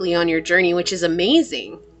psychically on your journey, which is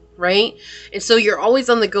amazing. Right? And so you're always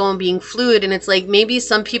on the go and being fluid. And it's like, maybe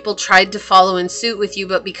some people tried to follow in suit with you,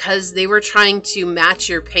 but because they were trying to match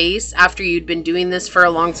your pace after you'd been doing this for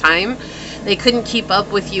a long time, they couldn't keep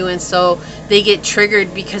up with you. And so they get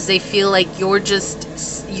triggered because they feel like you're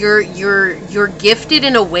gifted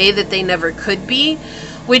in a way that they never could be,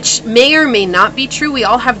 which may or may not be true. We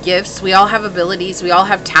all have gifts. We all have abilities. We all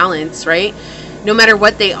have talents, right? No matter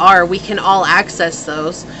what they are, we can all access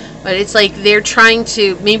those. But it's like they're trying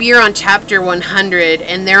to, maybe you're on chapter 100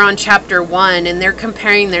 and they're on chapter 1, and they're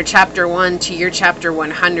comparing their chapter 1 to your chapter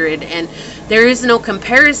 100. And there is no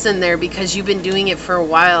comparison there because you've been doing it for a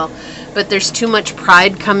while. But there's too much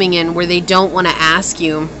pride coming in where they don't want to ask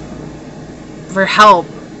you for help.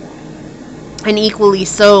 And equally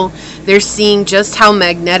so, they're seeing just how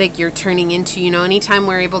magnetic you're turning into. You know, anytime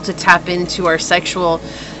we're able to tap into our sexual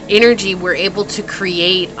energy, we're able to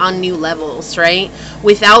create on new levels, right?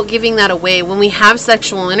 Without giving that away. When we have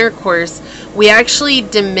sexual intercourse, we actually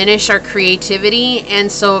diminish our creativity.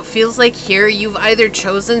 And so it feels like here you've either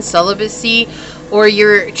chosen celibacy or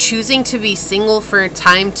you're choosing to be single for a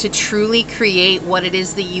time to truly create what it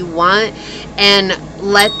is that you want, and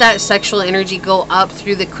let that sexual energy go up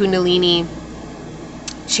through the Kundalini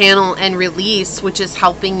channel and release, which is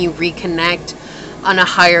helping you reconnect on a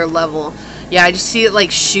higher level. Yeah, I just see it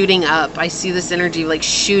like shooting up. I see this energy like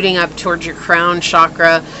shooting up towards your crown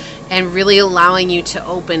chakra and really allowing you to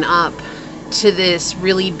open up to this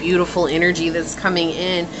really beautiful energy that's coming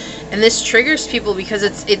in. And this triggers people because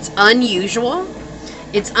it's unusual,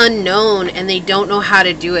 it's unknown, and they don't know how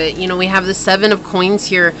to do it. You know, we have the 7 of coins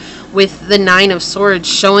here with the 9 of swords,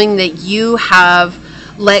 showing that you have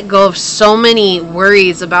let go of so many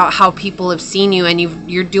worries about how people have seen you, and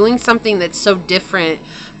you're doing something that's so different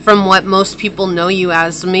from what most people know you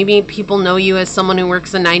as. So maybe people know you as someone who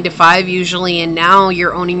works a 9-to-5 usually, and now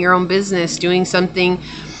you're owning your own business, doing something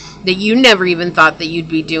that you never even thought that you'd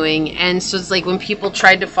be doing. And so it's like when people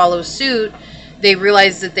tried to follow suit, they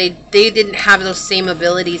realized that they didn't have those same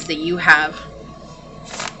abilities that you have.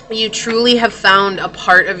 You truly have found a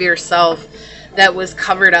part of yourself that was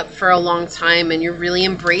covered up for a long time, and you're really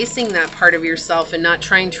embracing that part of yourself and not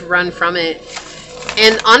trying to run from it.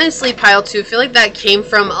 And honestly, Pile 2, I feel like that came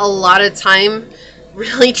from a lot of time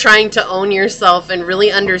really trying to own yourself and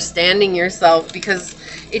really understanding yourself, because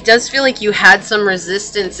it does feel like you had some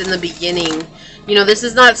resistance in the beginning. You know, this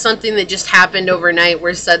is not something that just happened overnight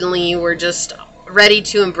where suddenly you were just ready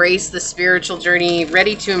to embrace the spiritual journey,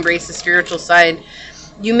 ready to embrace the spiritual side.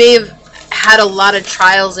 You may have had a lot of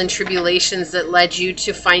trials and tribulations that led you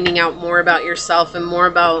to finding out more about yourself and more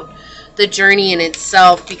about the journey in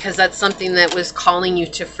itself, because that's something that was calling you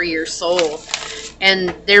to free your soul. And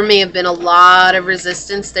there may have been a lot of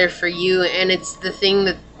resistance there for you, and it's the thing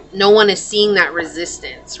that no one is seeing, that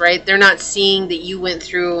resistance, right? They're not seeing that you went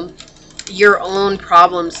through your own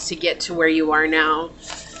problems to get to where you are now.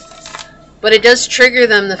 But it does trigger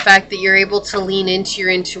them, the fact that you're able to lean into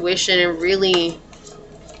your intuition and really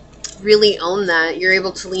own that. You're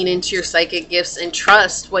able to lean into your psychic gifts and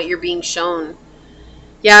trust what you're being shown.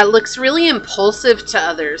 Yeah, it looks really impulsive to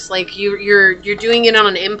others. Like you're doing it on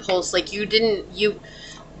an impulse. Like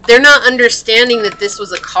they're not understanding that this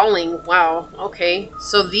was a calling. Wow. Okay.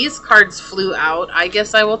 So these cards flew out. I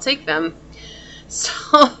guess I will take them. So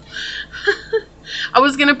I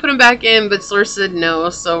was going to put them back in, but Source said no.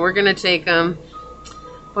 So we're going to take them.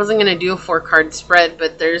 I wasn't going to do a 4-card spread,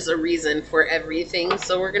 but there's a reason for everything.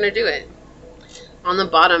 So we're going to do it. On the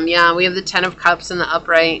bottom, yeah, we have the 10 of Cups in the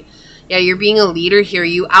upright. Yeah, you're being a leader here.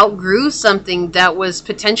 You outgrew something that was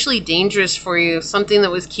potentially dangerous for you. Something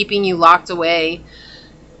that was keeping you locked away.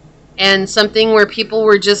 And something where people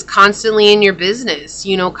were just constantly in your business,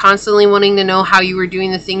 you know, constantly wanting to know how you were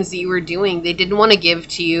doing the things that you were doing. They didn't want to give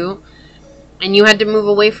to you, and you had to move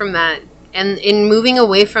away from that. And in moving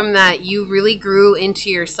away from that, you really grew into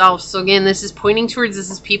yourself. So again, this is pointing towards, this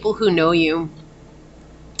is people who know you.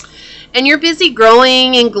 And you're busy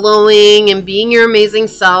growing and glowing and being your amazing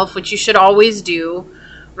self, which you should always do,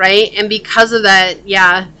 right? And because of that,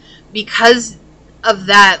 yeah, because of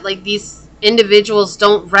that, like these individuals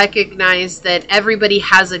don't recognize that everybody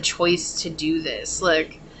has a choice to do this.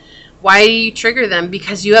 Like, why do you trigger them?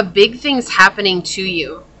 Because you have big things happening to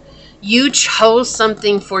you. You chose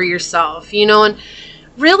something for yourself, you know. And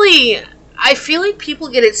really, I feel like people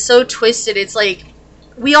get it so twisted. It's like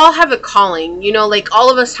we all have a calling, you know, like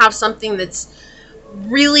all of us have something that's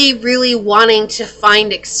really wanting to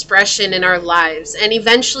find expression in our lives, and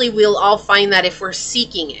eventually we'll all find that if we're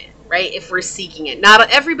seeking it. Right? If we're seeking it. Not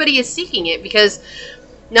everybody is seeking it, because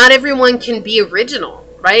not everyone can be original,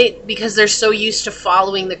 right? Because they're so used to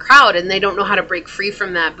following the crowd and they don't know how to break free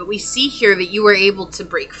from that. But we see here that you were able to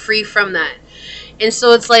break free from that. And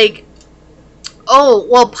so it's like, oh,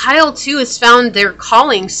 well, pile 2 has found their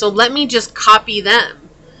calling, so let me just copy them.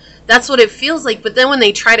 That's what it feels like. But then when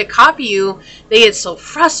they try to copy you, they get so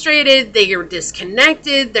frustrated. They are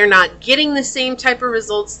disconnected. They're not getting the same type of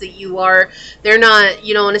results that you are. They're not,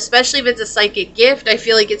 you know, and especially if it's a psychic gift, I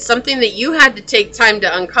feel like it's something that you had to take time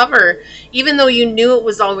to uncover. Even though you knew it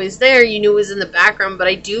was always there, you knew it was in the background. But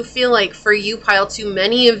I do feel like for you, pile 2,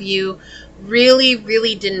 many of you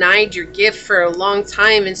really denied your gift for a long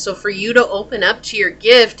time. And so for you to open up to your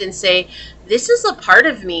gift and say, this is a part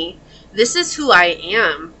of me. This is who I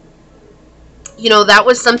am. You know, that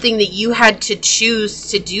was something that you had to choose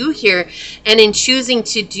to do here. And in choosing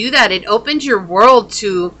to do that, it opened your world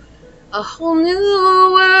to a whole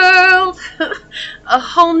new world, a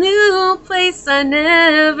whole new place I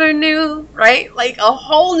never knew, right? Like a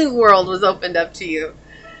whole new world was opened up to you.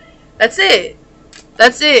 That's it.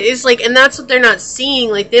 That's it. It's like, and that's what they're not seeing.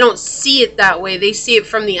 Like, they don't see it that way. They see it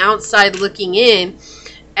from the outside looking in,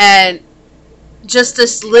 and just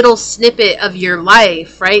this little snippet of your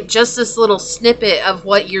life, right? Just this little snippet of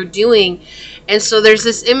what you're doing. And so there's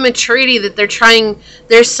this immaturity that they're trying,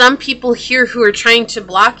 there's some people here who are trying to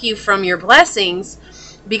block you from your blessings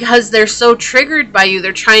because they're so triggered by you.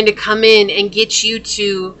 They're trying to come in and get you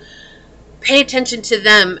to pay attention to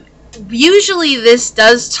them. Usually this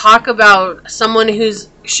does talk about someone who's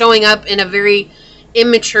showing up in a very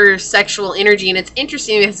immature sexual energy. And it's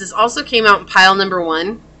interesting because this also came out in pile number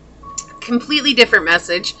 1. Completely different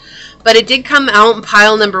message, but it did come out in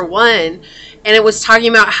pile number 1, and it was talking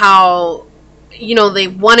about how, you know, they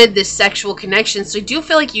wanted this sexual connection. So I do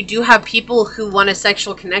feel like you do have people who want a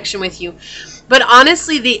sexual connection with you. But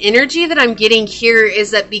honestly, the energy that I'm getting here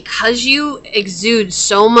is that because you exude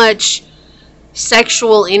so much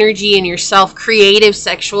sexual energy in yourself, creative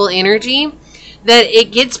sexual energy, that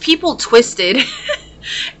it gets people twisted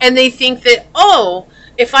and they think that, oh,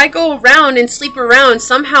 if I go around and sleep around,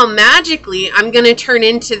 somehow magically I'm going to turn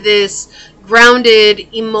into this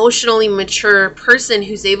grounded, emotionally mature person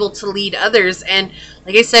who's able to lead others. And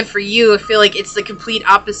like I said, for you, I feel like it's the complete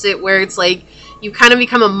opposite, where it's like you kind of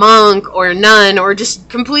become a monk or a nun or just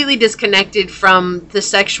completely disconnected from the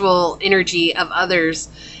sexual energy of others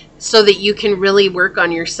so that you can really work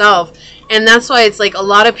on yourself. And that's why it's like a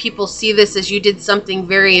lot of people see this as you did something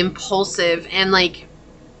very impulsive and like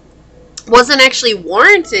wasn't actually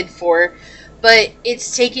warranted for, but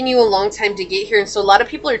it's taken you a long time to get here. And so a lot of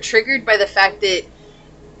people are triggered by the fact that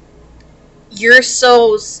you're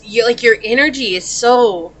so, like your energy is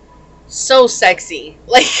so sexy.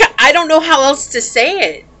 Like, I don't know how else to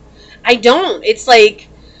say it. I don't. It's like,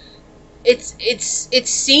 it's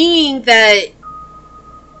seeing that,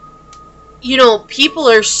 you know, people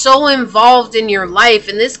are so involved in your life,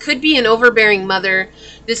 and this could be an overbearing mother.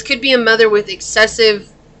 This could be a mother with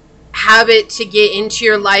excessive habit to get into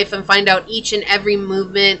your life and find out each and every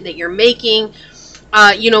movement that you're making.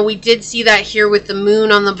 You know, we did see that here with the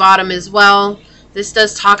moon on the bottom as well. This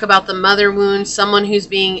does talk about the mother wound, someone who's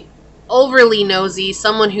being overly nosy,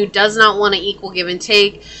 someone who does not want to equal give and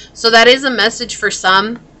take. So that is a message for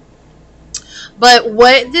some. But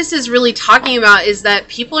what this is really talking about is that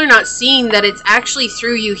people are not seeing that it's actually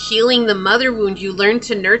through you healing the mother wound, you learn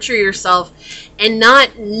to nurture yourself and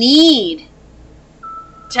not need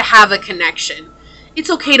to have a connection. It's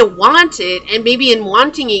okay to want it, and maybe in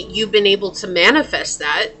wanting it, you've been able to manifest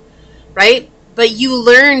that, right? But you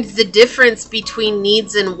learned the difference between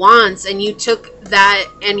needs and wants, and you took that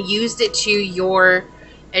and used it to your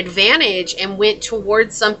advantage and went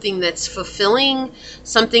towards something that's fulfilling,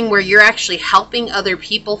 something where you're actually helping other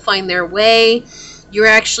people find their way. You're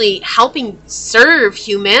actually helping serve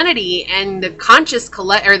humanity and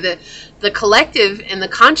the the collective and the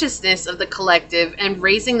consciousness of the collective, and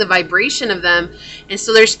raising the vibration of them. And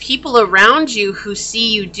so there's people around you who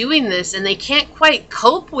see you doing this, and they can't quite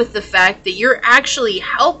cope with the fact that you're actually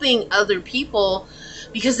helping other people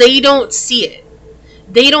because they don't see it.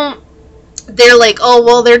 They're like, oh,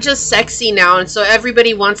 well, they're just sexy now, and so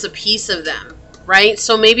everybody wants a piece of them, right?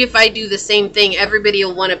 So maybe if I do the same thing, everybody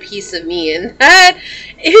will want a piece of me, and that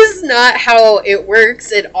is not how it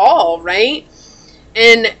works at all, right?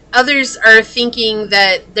 And others are thinking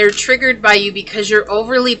that they're triggered by you because you're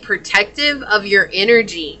overly protective of your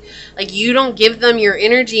energy. Like, you don't give them your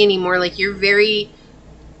energy anymore. Like, you're very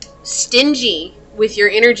stingy with your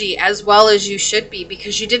energy, as well as you should be,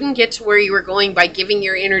 because you didn't get to where you were going by giving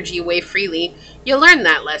your energy away freely. You learned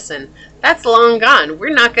that lesson. That's long gone.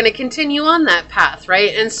 We're not going to continue on that path,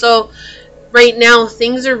 right? And so right now,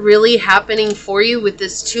 things are really happening for you with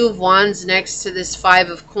this Two of Wands next to this Five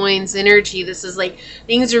of Coins energy. This is like,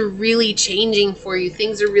 things are really changing for you.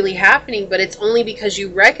 Things are really happening, but it's only because you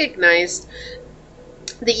recognized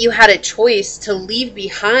that you had a choice to leave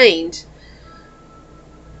behind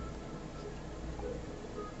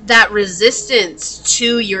that resistance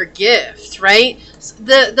to your gift, right?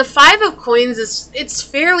 The Five of Coins it's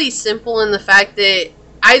fairly simple in the fact that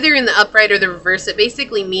either in the upright or the reverse, it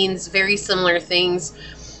basically means very similar things,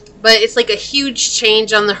 but it's like a huge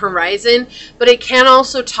change on the horizon. But it can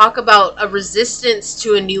also talk about a resistance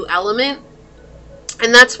to a new element,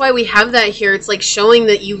 and that's why we have that here. It's like showing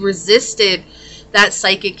that you resisted that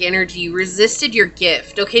psychic energy, you resisted your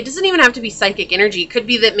gift. Okay, it doesn't even have to be psychic energy. It could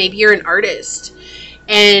be that maybe you're an artist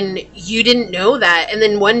and you didn't know that, and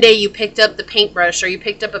then one day you picked up the paintbrush or you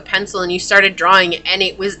picked up a pencil and you started drawing, and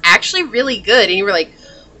it was actually really good, and you were like,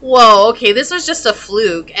 whoa, okay, this was just a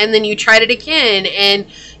fluke. And then you tried it again and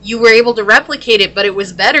you were able to replicate it, but it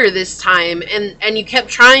was better this time, and you kept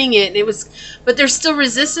trying it, and it was, but there's still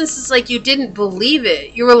resistance. It's like you didn't believe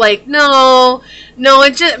it. You were like, no,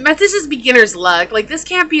 this is beginner's luck. Like, this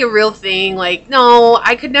can't be a real thing. Like, no,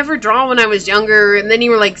 I could never draw when I was younger. And then you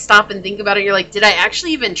were like, stop and think about it. You're like, did I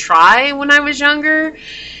actually even try when I was younger?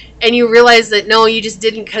 And you realize that no, you just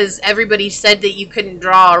didn't, because everybody said that you couldn't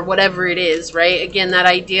draw or whatever it is, right? Again, that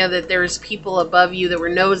idea that there's people above you that were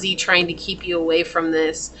nosy trying to keep you away from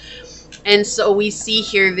this. And so we see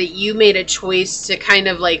here that you made a choice to kind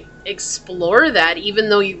of like explore that, even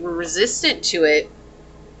though you were resistant to it.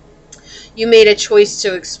 You made a choice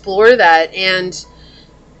to explore that, and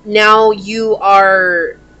now you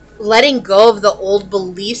are letting go of the old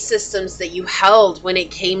belief systems that you held when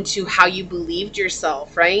it came to how you believed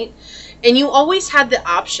yourself, right? And you always had the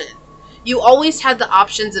option. You always had the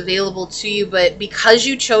options available to you, but because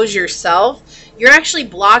you chose yourself, you're actually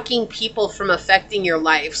blocking people from affecting your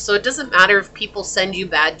life. So it doesn't matter if people send you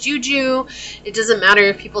bad juju. It doesn't matter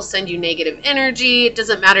if people send you negative energy. It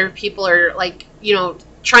doesn't matter if people are like, you know,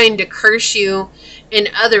 trying to curse you. In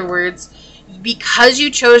other words, because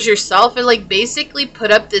you chose yourself, it like basically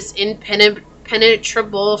put up this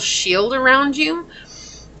impenetrable shield around you.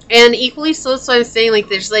 And equally so I'm saying, like,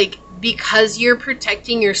 there's like, because you're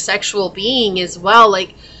protecting your sexual being as well,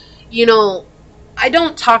 like, you know, I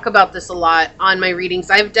don't talk about this a lot on my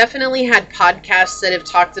readings. I've definitely had podcasts that have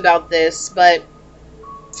talked about this, but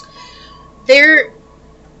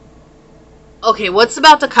okay, what's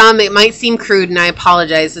about to come, it might seem crude, and I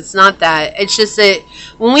apologize. It's not that. It's just that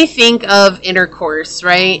when we think of intercourse,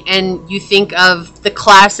 right, and you think of the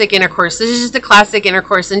classic intercourse, this is just the classic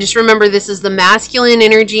intercourse, and just remember, this is the masculine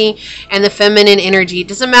energy and the feminine energy. It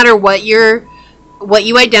doesn't matter what you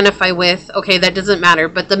identify with, okay, that doesn't matter,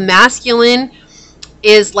 but the masculine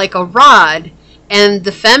is like a rod, and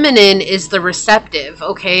the feminine is the receptive,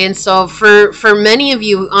 okay? And so for many of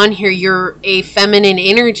you on here, you're a feminine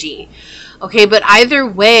energy, okay? But either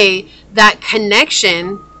way, that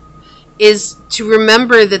connection is to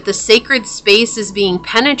remember that the sacred space is being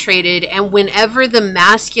penetrated, and whenever the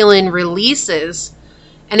masculine releases,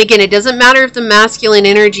 and again, it doesn't matter if the masculine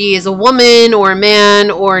energy is a woman or a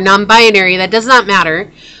man or non-binary, that does not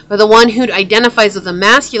matter. But the one who identifies with the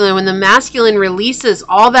masculine, when the masculine releases,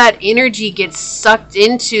 all that energy gets sucked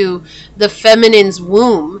into the feminine's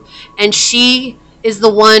womb. And she is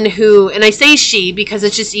the one who, and I say she because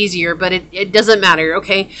it's just easier, but it doesn't matter,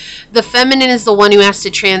 okay? The feminine is the one who has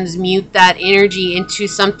to transmute that energy into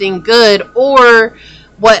something good, or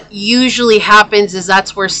what usually happens is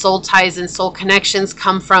that's where soul ties and soul connections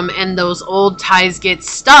come from, and those old ties get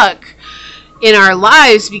stuck in our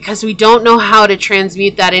lives because we don't know how to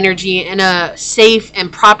transmute that energy in a safe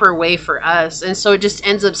and proper way for us. And so it just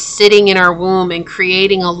ends up sitting in our womb and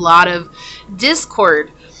creating a lot of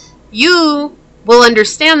discord. You will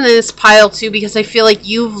understand this, pile 2, because I feel like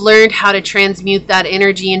you've learned how to transmute that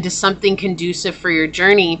energy into something conducive for your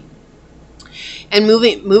journey. And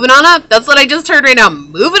moving on up. That's what I just heard right now.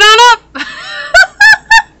 Moving on up.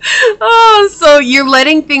 Oh, so you're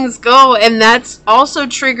letting things go, and that's also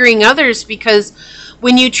triggering others, because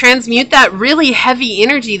when you transmute that really heavy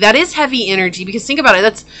energy, that is heavy energy, because think about it,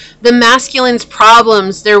 that's the masculine's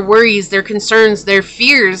problems, their worries, their concerns, their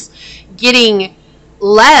fears getting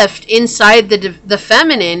left inside the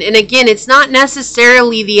feminine. And again, it's not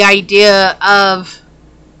necessarily the idea of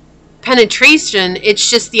penetration, it's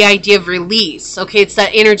just the idea of release, okay? It's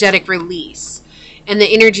that energetic release, and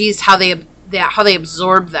the energy is how they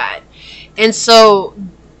absorb that. And so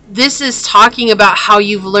this is talking about how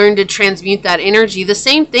you've learned to transmute that energy. The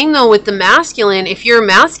same thing though with the masculine. If you're a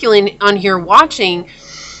masculine on here watching,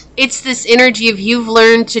 it's this energy of you've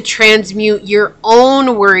learned to transmute your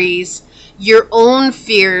own worries, your own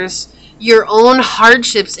fears, your own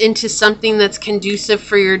hardships into something that's conducive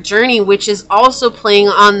for your journey, which is also playing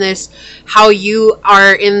on this, how you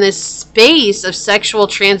are in this space of sexual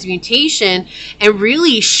transmutation and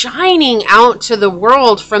really shining out to the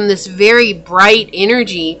world from this very bright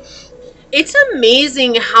energy. It's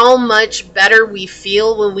amazing how much better we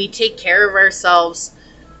feel when we take care of ourselves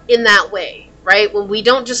in that way, right? When we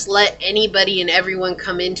don't just let anybody and everyone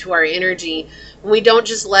come into our energy, when we don't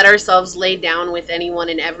just let ourselves lay down with anyone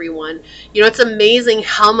and everyone. You know, it's amazing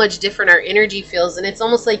how much different our energy feels, and it's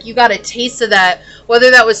almost like you got a taste of that, whether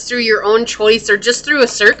that was through your own choice or just through a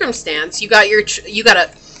circumstance. You got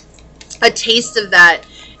a taste of that,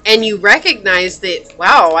 and you recognize that,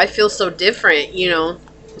 wow, I feel so different, you know.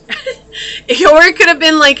 Or it could have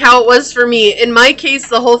been like how it was for me. In my case,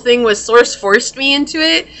 the whole thing was Source forced me into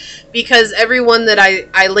it, because everyone that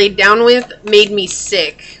I laid down with made me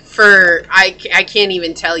sick. I can't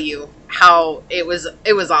even tell you how it was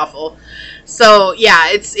awful. So yeah,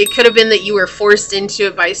 it could have been that you were forced into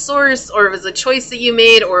it by Source, or it was a choice that you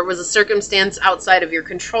made, or it was a circumstance outside of your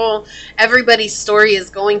control. Everybody's story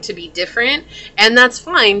is going to be different, and that's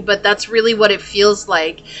fine, but that's really what it feels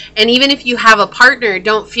like. And even if you have a partner,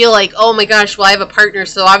 don't feel like, oh my gosh, well I have a partner,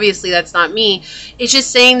 so obviously that's not me. It's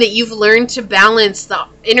just saying that you've learned to balance the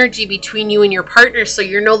energy between you and your partner, so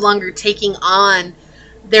you're no longer taking on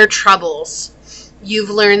their troubles.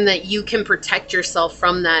 You've learned that you can protect yourself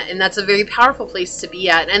from that, and that's a very powerful place to be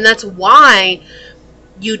at. And that's why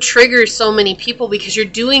you trigger so many people, because you're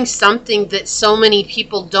doing something that so many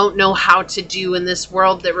people don't know how to do in this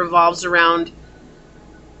world that revolves around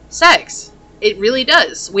sex. It really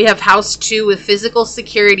does. We have house 2 with physical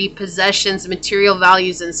security, possessions, material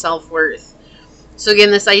values, and self-worth. So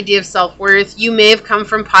again, this idea of self-worth, you may have come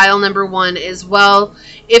from pile number 1 as well.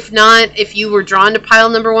 If not, if you were drawn to pile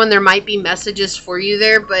number 1, there might be messages for you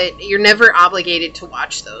there, but you're never obligated to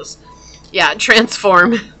watch those. Yeah,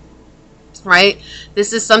 transform, right?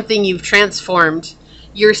 This is something you've transformed.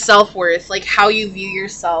 Your self-worth, like how you view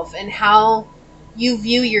yourself and how you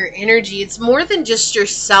view your energy. It's more than just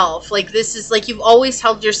yourself. Like, this is like you've always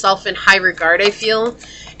held yourself in high regard, I feel.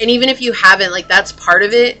 And even if you haven't, like, that's part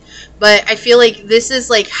of it. But I feel like this is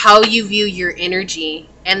like how you view your energy.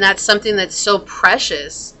 And that's something that's so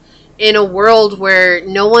precious in a world where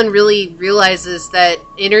no one really realizes that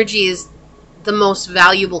energy is the most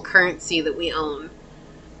valuable currency that we own.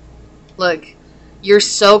 Look, you're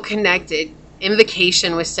so connected.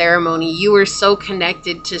 Invocation with ceremony. You are so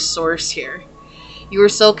connected to Source here. You are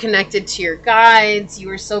so connected to your guides. You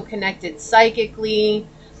are so connected psychically.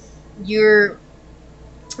 You're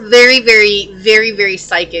very, very, very, very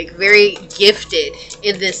psychic, very gifted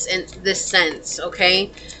in this sense, okay?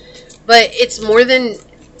 But it's more than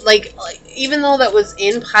like even though that was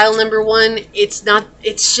in pile number 1, it's not,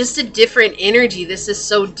 it's just a different energy. This is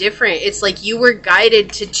so different. It's like you were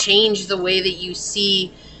guided to change the way that you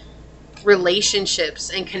see relationships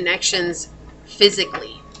and connections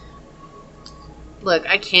physically. Look,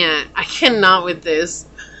 I cannot with this.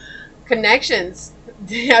 Connections.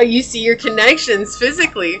 How you see your connections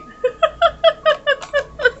physically.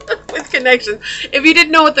 With connections. If you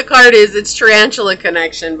didn't know what the card is, it's tarantula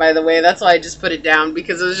connection, by the way. That's why I just put it down,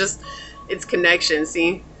 because it was just, it's connection,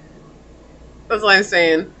 see? That's what I'm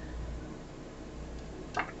saying.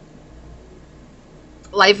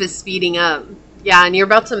 Life is speeding up. Yeah, and you're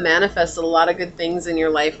about to manifest a lot of good things in your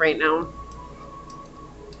life right now.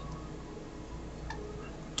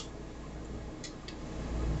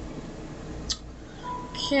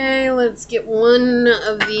 Okay, let's get one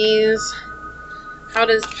of these. How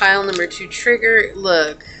does pile number 2 trigger?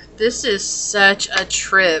 Look, this is such a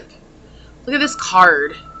trip. Look at this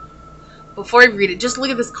card. Before I read it, just look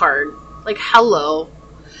at this card. Like, hello.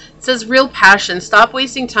 It says real passion. Stop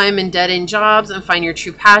wasting time in dead-end jobs and find your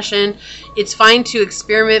true passion. It's fine to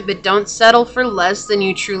experiment, but don't settle for less than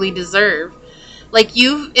you truly deserve. Like,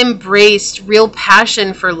 you've embraced real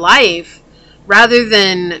passion for life rather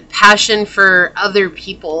than passion for other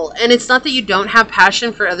people. And it's not that you don't have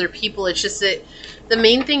passion for other people. It's just that the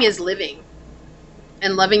main thing is living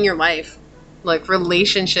and loving your life. Like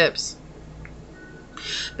relationships.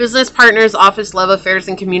 Business partners, office love affairs,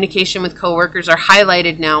 and communication with coworkers are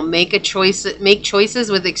highlighted now. Make choices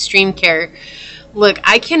with extreme care. Look,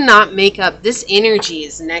 I cannot make up. This energy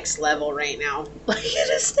is next level right now. Like, it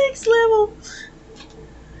is next level.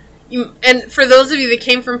 And for those of you that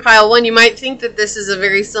came from pile 1, you might think that this is a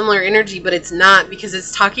very similar energy, but it's not, because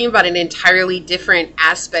it's talking about an entirely different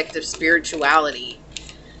aspect of spirituality.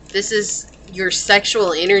 This is your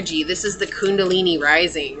sexual energy. This is the Kundalini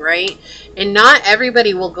rising, right? And not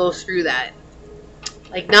everybody will go through that.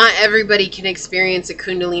 Like, not everybody can experience a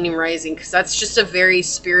Kundalini rising, because that's just a very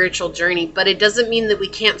spiritual journey. But it doesn't mean that we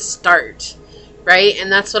can't start, right?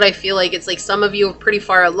 And that's what I feel like. It's like some of you are pretty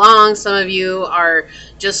far along, some of you are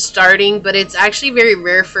just starting, but it's actually very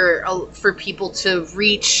rare for people to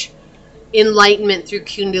reach enlightenment through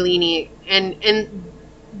Kundalini. And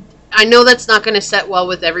I know that's not going to set well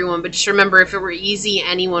with everyone, but just remember, if it were easy,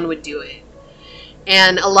 anyone would do it.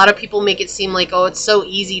 And a lot of people make it seem like, oh, it's so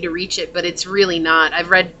easy to reach it, but it's really not.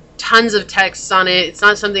 I've read tons of texts on it. It's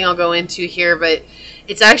not something I'll go into here, but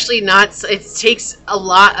it's actually not. It takes a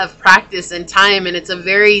lot of practice and time, and it's a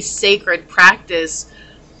very sacred practice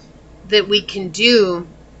that we can do,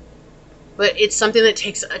 but it's something that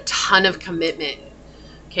takes a ton of commitment.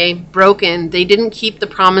 Okay, broken. They didn't keep the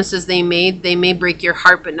promises they made. They may break your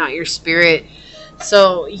heart, but not your spirit.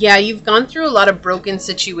 So, yeah, you've gone through a lot of broken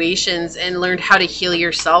situations and learned how to heal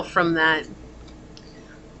yourself from that.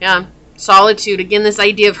 Yeah, solitude. Again, this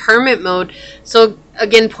idea of hermit mode. So,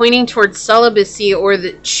 again, pointing towards celibacy, or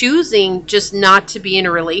the choosing just not to be in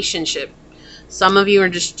a relationship. Some of you are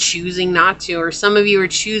just choosing not to, or some of you are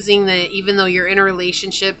choosing that even though you're in a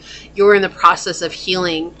relationship, you're in the process of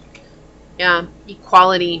healing. Yeah,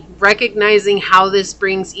 equality. Recognizing how this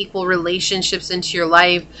brings equal relationships into your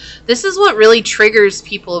life. This is what really triggers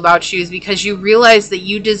people about you, is because you realize that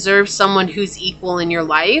you deserve someone who's equal in your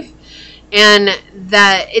life. And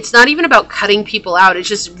that it's not even about cutting people out. It's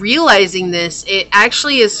just realizing this. It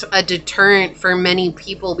actually is a deterrent for many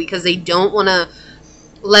people, because they don't want to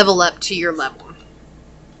level up to your level.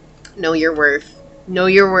 Know your worth. Know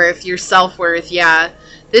your worth. Your self-worth. Yeah.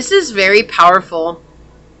 This is very powerful.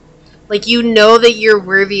 Like, you know that you're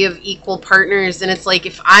worthy of equal partners. And it's like,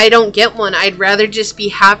 if I don't get one, I'd rather just be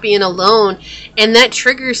happy and alone. And that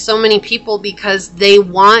triggers so many people, because they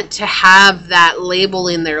want to have that label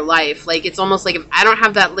in their life. Like, it's almost like, if I don't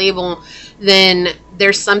have that label, then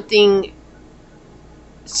there's something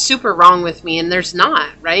super wrong with me. And there's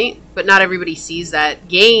not, right? But not everybody sees that.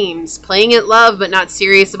 Games, playing it love, but not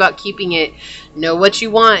serious about keeping it. Know what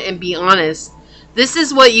you want and be honest. This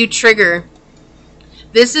is what you trigger.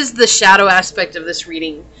 This is the shadow aspect of this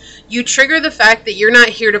reading. You trigger the fact that you're not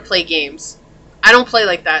here to play games. I don't play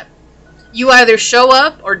like that. You either show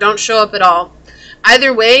up or don't show up at all.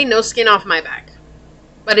 Either way, no skin off my back.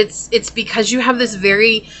 But it's because you have this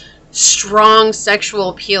very strong sexual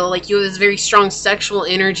appeal. Like, you have this very strong sexual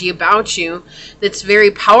energy about you that's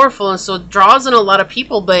very powerful, and so it draws in a lot of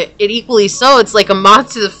people, but it equally so, it's like a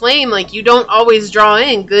moth to the flame. Like, you don't always draw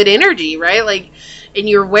in good energy, right? Like, and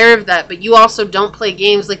you're aware of that, but you also don't play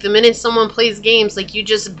games. Like, the minute someone plays games, like, you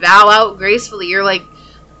just bow out gracefully. You're like,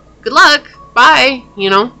 good luck, bye, you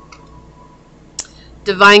know?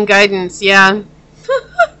 Divine guidance, yeah.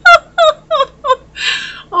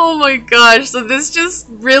 Oh my gosh. So this just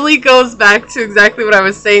really goes back to exactly what I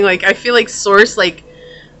was saying. Like, I feel like Source, like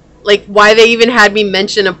why they even had me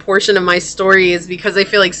mention a portion of my story is because I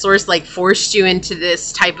feel like Source like forced you into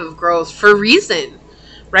this type of growth for a reason,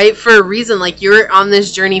 right? For a reason. Like, you're on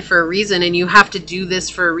this journey for a reason, and you have to do this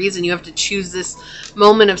for a reason. You have to choose this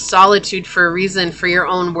moment of solitude for a reason, for your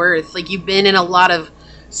own worth. Like, you've been in a lot of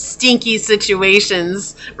stinky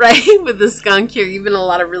situations, right? With the skunk here, you've been in a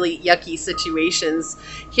lot of really yucky situations.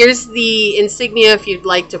 Here's the insignia if you'd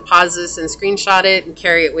like to pause this and screenshot it and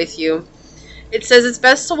carry it with you. It says it's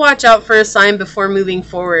best to watch out for a sign before moving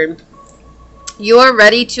forward. You are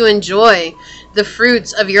ready to enjoy the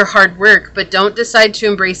fruits of your hard work, but don't decide to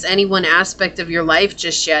embrace any one aspect of your life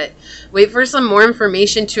just yet. Wait for some more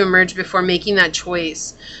information to emerge before making that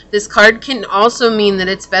choice. This card can also mean that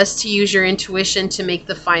it's best to use your intuition to make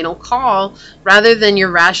the final call rather than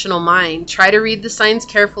your rational mind. Try to read the signs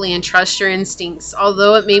carefully and trust your instincts.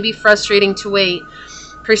 Although it may be frustrating to wait,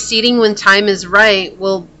 proceeding when time is right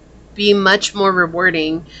will be much more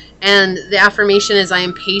rewarding. And the affirmation is, I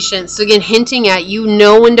am patient. So again, hinting at, you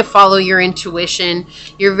know when to follow your intuition.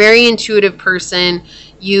 You're a very intuitive person.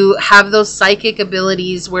 You have those psychic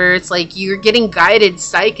abilities where it's like you're getting guided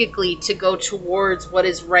psychically to go towards what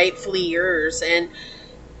is rightfully yours. And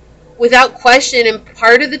without question, and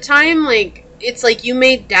part of the time, like, it's like you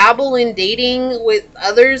may dabble in dating with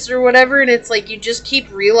others or whatever, and it's like you just keep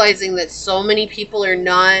realizing that so many people are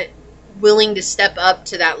not willing to step up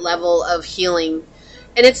to that level of healing.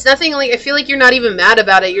 And it's nothing, like, I feel like you're not even mad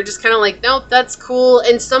about it. You're just kind of like, nope, that's cool.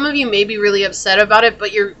 And some of you may be really upset about it,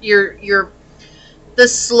 but the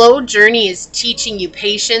slow journey is teaching you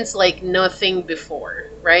patience like nothing before,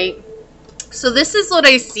 right? So this is what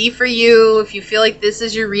I see for you. If you feel like this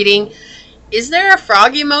is your reading, is there a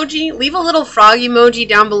frog emoji? Leave a little frog emoji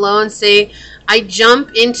down below and say, I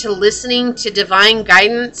jump into listening to divine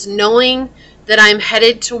guidance, knowing that I'm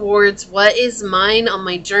headed towards what is mine on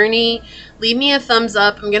my journey. Leave me a thumbs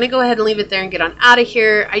up. I'm going to go ahead and leave it there and get on out of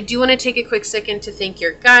here. I do want to take a quick second to thank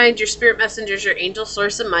your guides, your spirit messengers, your angel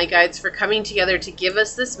source, and my guides for coming together to give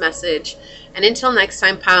us this message. And until next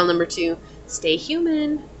time, pile number 2, stay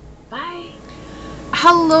human. Bye.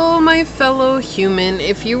 Hello, my fellow human.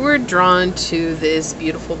 If you were drawn to this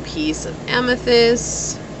beautiful piece of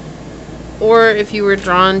amethyst, or if you were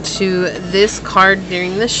drawn to this card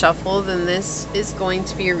during the shuffle, then this is going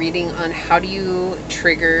to be a reading on how do you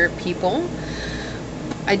trigger people.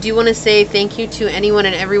 I do want to say thank you to anyone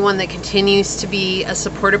and everyone that continues to be a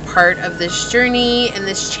supportive part of this journey and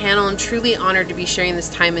this channel. I'm truly honored to be sharing this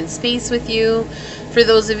time and space with you. For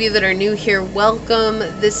those of you that are new here, welcome.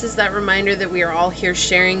 This is that reminder that we are all here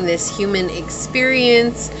sharing this human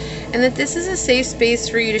experience, and that this is a safe space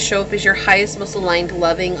for you to show up as your highest, most aligned,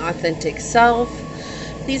 loving, authentic self.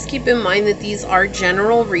 Please keep in mind that these are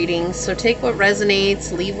general readings, so take what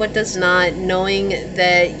resonates, leave what does not, knowing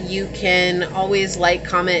that you can always like,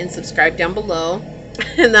 comment, and subscribe down below,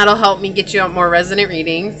 and that'll help me get you out more resonant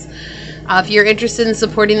readings. If you're interested in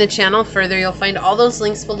supporting the channel further, you'll find all those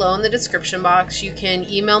links below in the description box. You can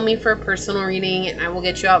email me for a personal reading, and I will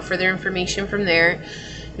get you out further information from there.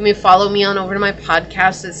 You may follow me on over to my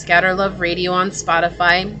podcast at Scatter Love Radio on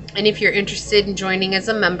Spotify. And if you're interested in joining as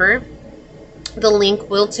a member, the link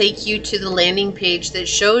will take you to the landing page that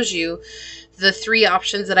shows you the 3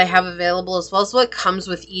 options that I have available, as well as what comes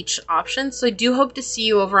with each option. So I do hope to see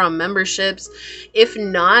you over on memberships. If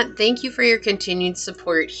not, thank you for your continued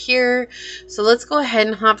support here. So let's go ahead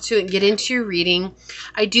and hop to it and get into your reading.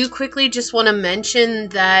 I do quickly just want to mention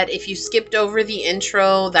that if you skipped over the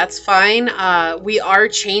intro, that's fine. We are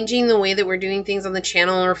changing the way that we're doing things on the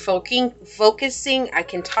channel. We're focusing, I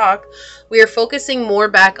can talk. We are focusing more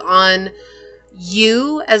back on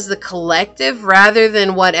you as the collective rather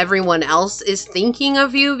than what everyone else is thinking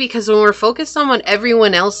of you, because when we're focused on what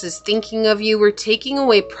everyone else is thinking of you, we're taking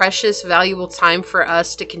away precious, valuable time for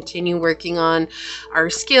us to continue working on our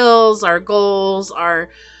skills, our goals,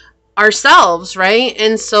 ourselves, right?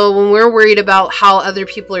 And so when we're worried about how other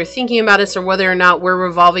people are thinking about us or whether or not we're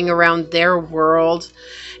revolving around their world,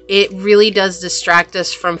 it really does distract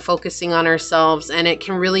us from focusing on ourselves, and it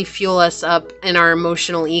can really fuel us up in our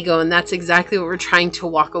emotional ego. And that's exactly what we're trying to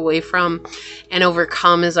walk away from and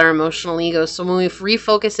overcome, is our emotional ego. So when we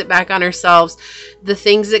refocus it back on ourselves, the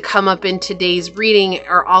things that come up in today's reading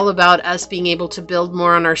are all about us being able to build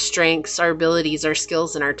more on our strengths, our abilities, our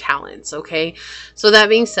skills, and our talents. Okay. So that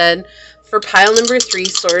being said, for pile number 3,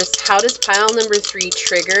 source, how does pile number 3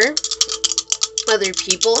 trigger other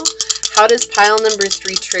people? How does pile number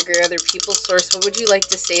 3 trigger other people, source? What would you like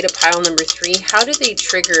to say to pile number 3? How do they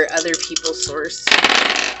trigger other people, source?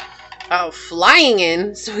 flying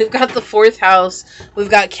in. So we've got the 4th house, we've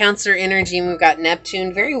got Cancer energy, and we've got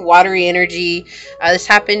Neptune, very watery energy. This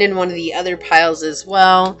happened in one of the other piles as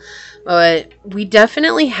well. But we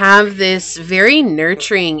definitely have this very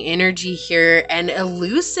nurturing energy here and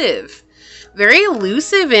elusive. Very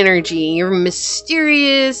elusive energy. You're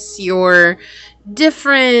mysterious, you're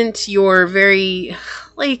different, you're very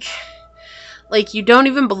like you don't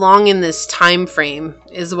even belong in this time frame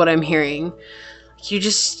is what I'm hearing. You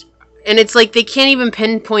just, and it's like they can't even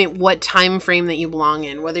pinpoint what time frame that you belong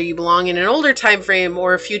in, whether you belong in an older time frame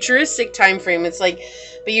or a futuristic time frame. It's like,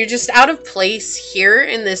 but you're just out of place here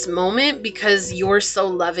in this moment because you're so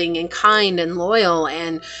loving and kind and loyal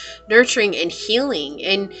and nurturing and healing.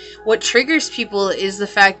 And what triggers people is the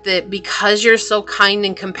fact that because you're so kind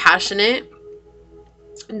and compassionate,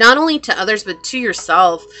 not only to others but to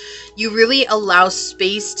yourself, you really allow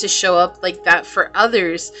space to show up like that for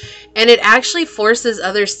others, and it actually forces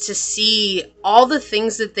others to see all the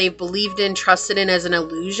things that they've believed in, trusted in as an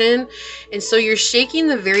illusion. And so you're shaking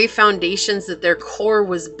the very foundations that their core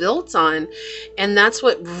was built on, and that's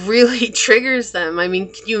what really triggers them. I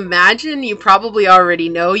mean, can you imagine? You probably already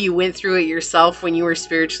know, you went through it yourself when you were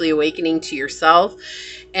spiritually awakening to yourself,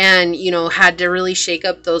 and you know, had to really shake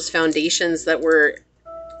up those foundations that were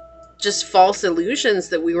just false illusions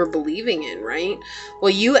that we were believing in, right? Well,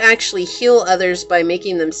 you actually heal others by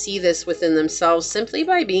making them see this within themselves, simply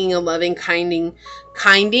by being a loving, kinding.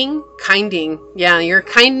 Yeah, you're a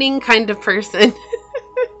kinding kind of person.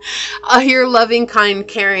 You're a loving, kind,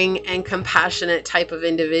 caring, and compassionate type of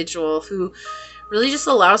individual who really just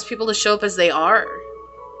allows people to show up as they are.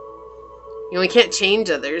 You know, we can't change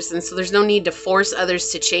others, and so there's no need to force others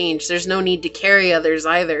to change. There's no need to carry others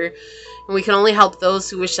either. And we can only help those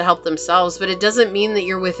who wish to help themselves. But it doesn't mean that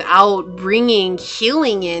you're without bringing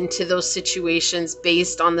healing into those situations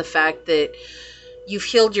based on the fact that you've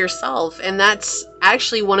healed yourself. And that's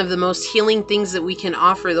actually one of the most healing things that we can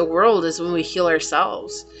offer the world, is when we heal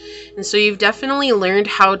ourselves. And so you've definitely learned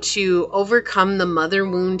how to overcome the mother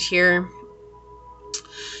wound here.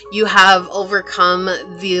 You have overcome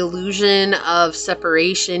the illusion of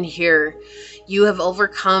separation here. You have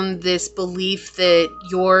overcome this belief that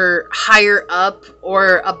you're higher up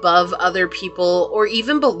or above other people, or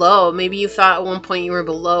even below. Maybe you thought at one point you were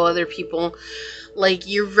below other people. Like,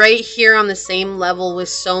 you're right here on the same level with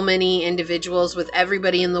so many individuals, with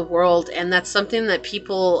everybody in the world. And that's something that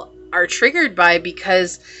people are triggered by,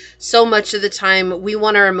 because so much of the time we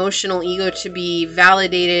want our emotional ego to be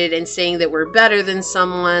validated and saying that we're better than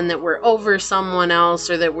someone, that we're over someone else,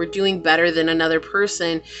 or that we're doing better than another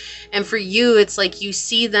person. And for you, it's like you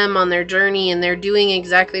see them on their journey and they're doing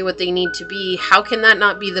exactly what they need to be. How can that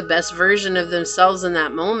not be the best version of themselves in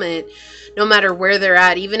that moment? No matter where they're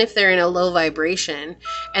at, even if they're in a low vibration.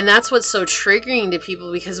 And that's what's so triggering to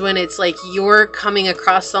people, because when it's like you're coming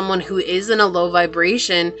across someone who is in a low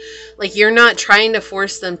vibration, like, you're not trying to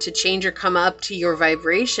force them to change or come up to your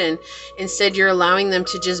vibration. Instead, you're allowing them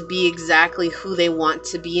to just be exactly who they want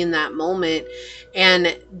to be in that moment.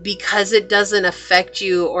 And because it doesn't affect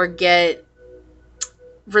you or get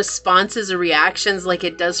responses or reactions like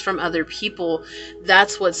it does from other people,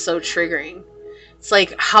 that's what's so triggering. It's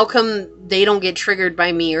like, how come they don't get triggered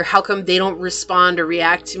by me? Or how come they don't respond or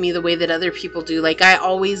react to me the way that other people do? Like, I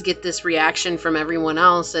always get this reaction from everyone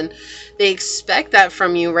else, and they expect that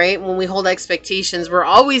from you, right? When we hold expectations, we're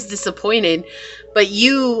always disappointed. But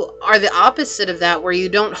you are the opposite of that, where you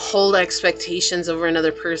don't hold expectations over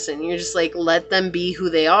another person. You're just like, let them be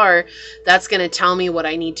who they are. That's going to tell me what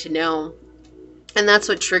I need to know. And that's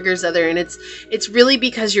what triggers other. And it's really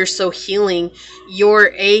because you're so healing.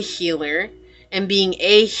 You're a healer. And being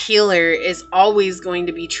a healer is always going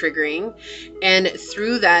to be triggering. And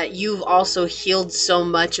through that, you've also healed so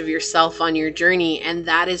much of yourself on your journey. And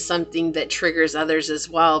that is something that triggers others as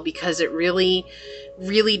well, because it really,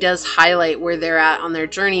 really does highlight where they're at on their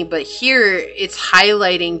journey. But here, it's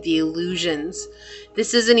highlighting the illusions.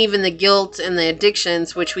 This isn't even the guilt and the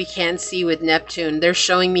addictions, which we can see with Neptune. They're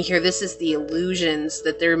showing me here, this is the illusions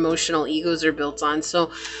that their emotional egos are built on. So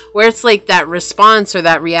where it's like that response or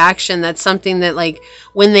that reaction, that's something that, like,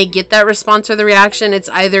 when they get that response or the reaction, it's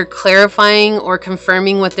either clarifying or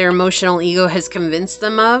confirming what their emotional ego has convinced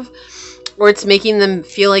them of, or it's making them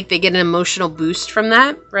feel like they get an emotional boost from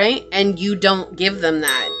that, right? And you don't give them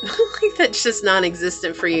that. Like, that's just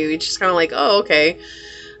non-existent for you. It's just kind of like, oh, okay.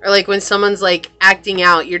 Or like when someone's like acting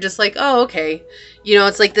out, you're just like, oh, okay. You know,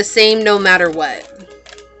 it's like the same no matter what.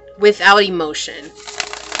 Without emotion.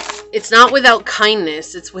 It's not without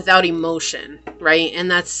kindness, it's without emotion, right? And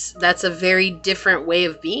that's a very different way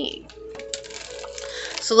of being.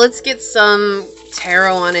 So let's get some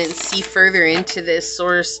tarot on it and see further into this.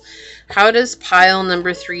 Source, How does pile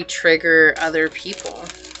number 3 trigger other people?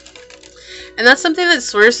 And that's something that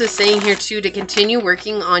Source is saying here too, to continue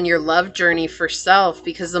working on your love journey for self,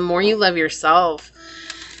 because the more you love yourself,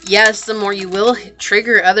 yes, the more you will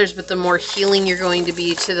trigger others, but the more healing you're going to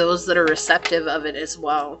be to those that are receptive of it as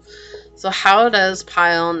well. So how does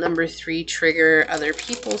pile number 3 trigger other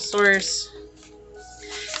people, Source?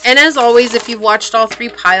 And as always, if you've watched all 3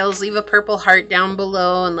 piles, leave a purple heart down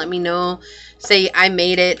below and let me know. Say, I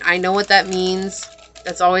made it. I know what that means.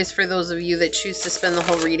 That's always for those of you that choose to spend the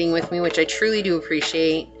whole reading with me, which I truly do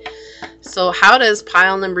appreciate. So how does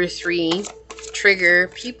pile number 3 trigger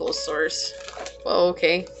people, Source? Well,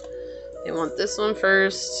 okay. They want this one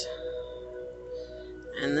first.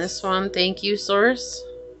 And this one. Thank you, Source.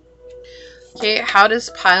 Okay, how does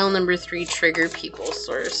pile number 3 trigger people,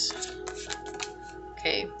 Source?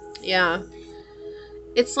 Okay, yeah.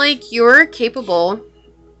 It's like you're capable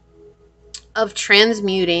of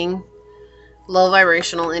transmuting low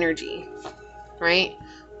vibrational energy, right?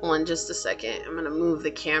 Hold on just a second. I'm going to move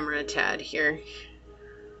the camera a tad here.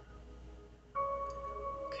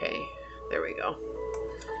 Okay, there we go.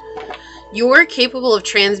 You're capable of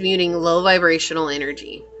transmuting low vibrational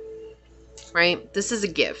energy, right? This is a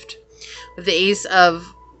gift. With the Ace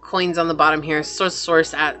of Coins on the bottom here,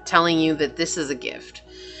 Source at telling you that this is a gift.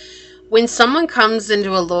 When someone comes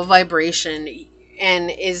into a low vibration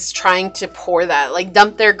and is trying to pour that, like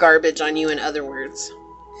dump their garbage on you, in other words,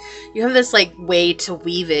 you have this like way to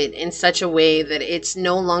weave it in such a way that it's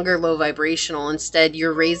no longer low vibrational. Instead,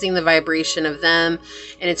 you're raising the vibration of them,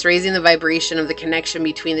 and it's raising the vibration of the connection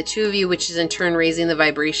between the two of you, which is in turn raising the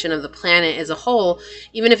vibration of the planet as a whole,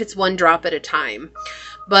 even if it's one drop at a time.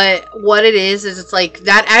 But what it is it's like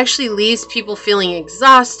that actually leaves people feeling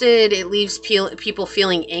exhausted. It leaves people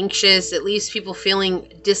feeling anxious. It leaves people feeling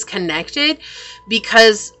disconnected,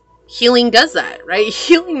 because healing does that, right?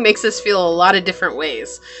 Healing makes us feel a lot of different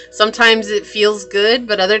ways. Sometimes it feels good,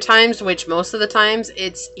 but other times, which most of the times,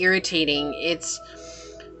 it's irritating. It's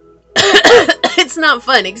it's not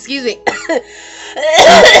fun. Excuse me.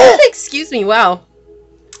 Excuse me. Wow.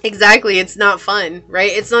 Exactly. It's not fun,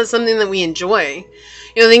 right? It's not something that we enjoy.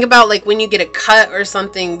 You know, think about like when you get a cut or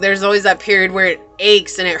something, there's always that period where it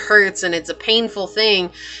aches and it hurts and it's a painful thing.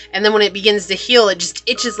 And then when it begins to heal, it just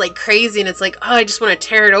itches like crazy. And it's like, oh, I just want to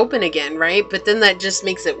tear it open again, right? But then that just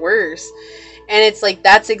makes it worse. And it's like,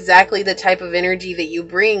 that's exactly the type of energy that you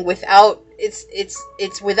bring without,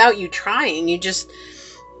 it's without you trying. You just,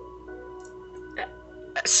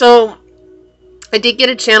 so I did get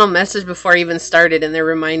a channel message before I even started, and they're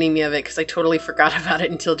reminding me of it because I totally forgot about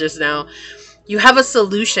it until just now. You have a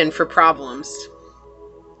solution for problems.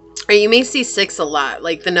 Or you may see 6 a lot,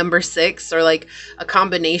 like the number 6, or like a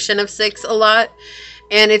combination of 6 a lot.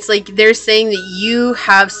 And it's like they're saying that you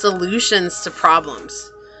have solutions to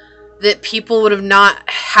problems that people would have not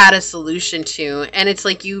had a solution to. And it's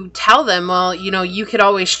like you tell them, well, you know, you could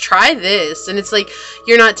always try this. And it's like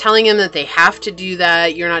you're not telling them that they have to do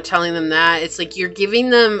that. You're not telling them that. It's like you're giving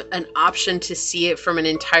them an option to see it from an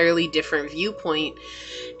entirely different viewpoint.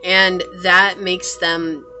 And that makes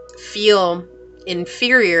them feel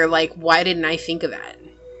inferior, like, why didn't I think of that?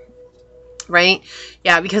 Right?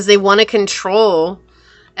 Yeah, because they want to control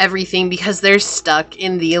everything because they're stuck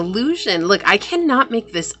in the illusion. Look, I cannot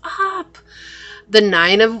make this up. The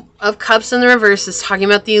 9 of Cups in the reverse is talking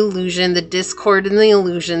about the illusion, the discord and the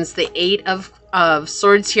illusions. The 8 of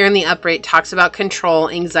Swords here in the upright talks about control,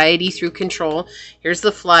 anxiety through control. Here's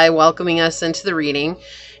the fly welcoming us into the reading.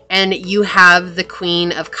 And you have the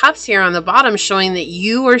Queen of Cups here on the bottom, showing that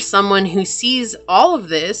you are someone who sees all of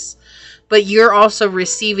this, but you're also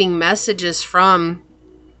receiving messages from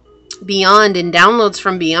beyond and downloads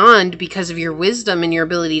from beyond because of your wisdom and your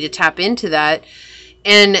ability to tap into that.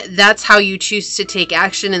 And that's how you choose to take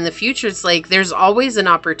action in the future. It's like there's always an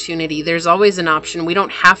opportunity. There's always an option. We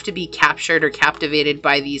don't have to be captured or captivated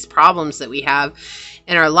by these problems that we have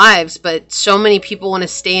in our lives. But so many people want to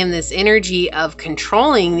stay in this energy of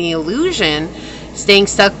controlling the illusion, staying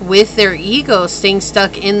stuck with their ego, staying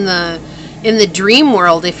stuck in the dream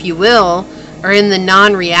world, if you will, or in the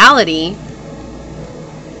non-reality.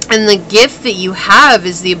 And the gift that you have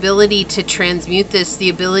is the ability to transmute this, the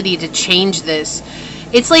ability to change this.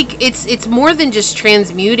 It's like, it's more than just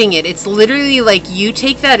transmuting it. It's literally like you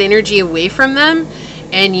take that energy away from them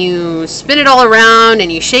and you spin it all around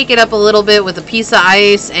and you shake it up a little bit with a piece of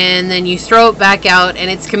ice and then you throw it back out and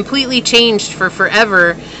it's completely changed for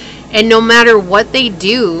forever. And no matter what they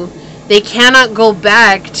do, they cannot go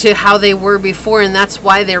back to how they were before, and that's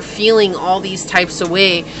why they're feeling all these types of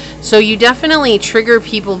way. So you definitely trigger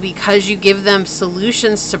people because you give them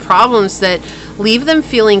solutions to problems that leave them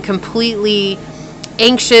feeling completely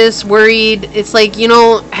anxious, worried. It's like, you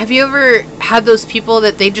know, have you ever had those people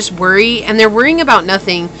that they just worry and they're worrying about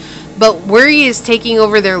nothing, but worry is taking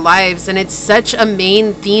over their lives, and it's such a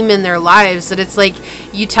main theme in their lives that it's like,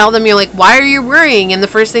 you tell them, you're like, why are you worrying? And the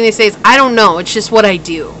first thing they say is, I don't know, it's just what I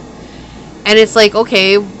do. And it's like,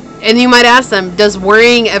 okay. And you might ask them, does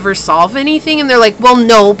worrying ever solve anything? And they're like, well,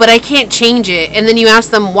 no, but I can't change it. And then you ask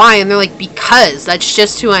them why, and they're like, because that's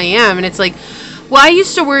just who I am. And it's like, well, I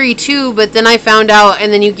used to worry too, but then I found out.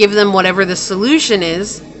 And then you give them whatever the solution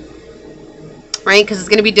is, right? Because it's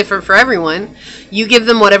going to be different for everyone. You give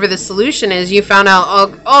them whatever the solution is. You found out,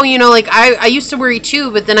 oh, you know, like I used to worry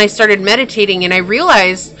too, but then I started meditating and I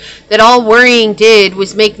realized that all worrying did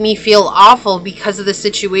was make me feel awful because of the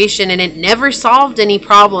situation, and it never solved any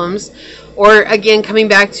problems. Or again, coming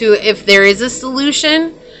back to, if there is a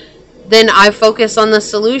solution, then I focus on the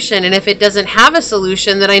solution. And if it doesn't have a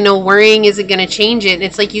solution, then I know worrying isn't going to change it. And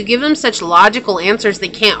it's like, you give them such logical answers, they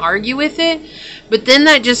can't argue with it. But then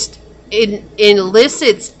that just it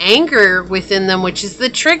elicits anger within them, which is the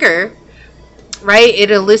trigger, right?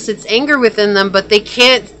 It elicits anger within them, but they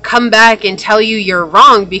can't come back and tell you you're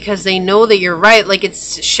wrong because they know that you're right. Like,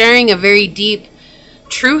 it's sharing a very deep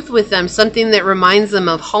truth with them, something that reminds them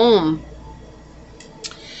of home.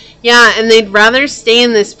 Yeah, and they'd rather stay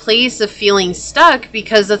in this place of feeling stuck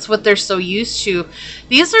because that's what they're so used to.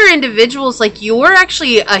 These are individuals, like, you're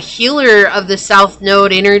actually a healer of the South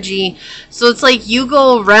Node energy. So it's like you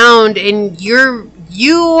go around and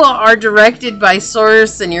you are directed by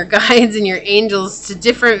Source and your guides and your angels to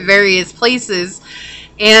different various places.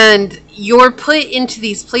 And you're put into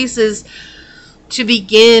these places to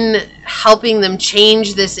begin helping them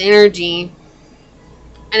change this energy.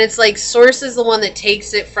 And it's like Source is the one that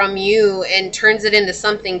takes it from you and turns it into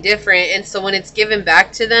something different. And so when it's given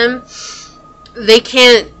back to them, they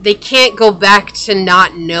can't go back to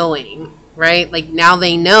not knowing, right? Like, now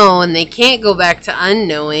they know, and they can't go back to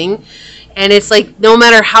unknowing. And it's like, no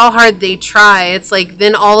matter how hard they try, it's like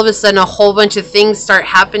then all of a sudden a whole bunch of things start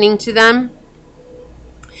happening to them.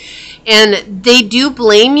 And they do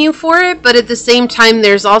blame you for it, but at the same time,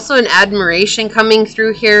 there's also an admiration coming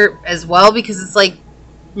through here as well, because it's like,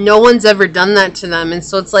 no one's ever done that to them. And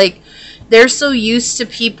so it's like they're so used to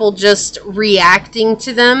people just reacting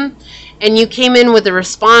to them, and you came in with a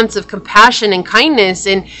response of compassion and kindness,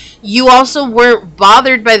 and you also weren't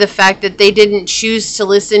bothered by the fact that they didn't choose to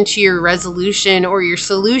listen to your resolution or your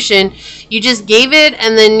solution. You just gave it,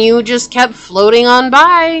 and then you just kept floating on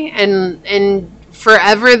by, and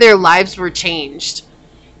forever their lives were changed.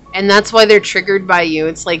 And that's why they're triggered by you.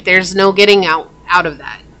 It's like there's no getting out of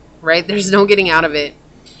that, right? There's no getting out of it.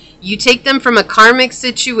 You take them from a karmic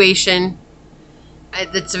situation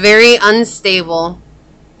that's very unstable,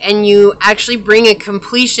 and you actually bring a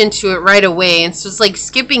completion to it right away. And so it's like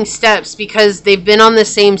skipping steps because they've been on the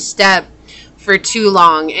same step for too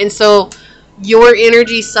long. And so your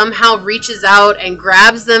energy somehow reaches out and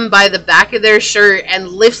grabs them by the back of their shirt and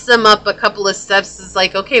lifts them up a couple of steps. It's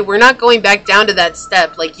like, okay, we're not going back down to that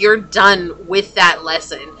step. Like, you're done with that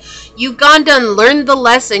lesson. You've learned the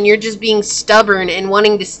lesson. You're just being stubborn and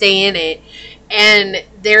wanting to stay in it. And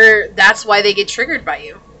that's why they get triggered by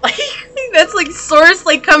you. Like, that's like Source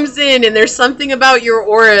like comes in, and there's something about your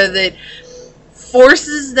aura that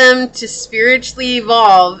forces them to spiritually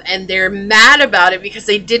evolve, and they're mad about it because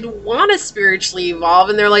they didn't want to spiritually evolve,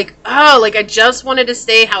 and they're like, oh, like, I just wanted to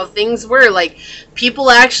stay how things were. Like, people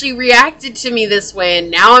actually reacted to me this way, and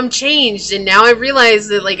now I'm changed, and now I realize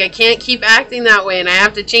that, like, I can't keep acting that way, and I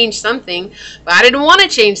have to change something. But I didn't want to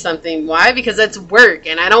change something. Why? Because that's work,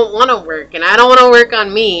 and I don't want to work, and I don't want to work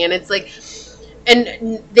on me. And it's like,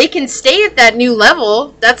 and they can stay at that new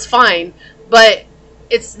level, that's fine, but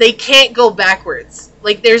they can't go backwards.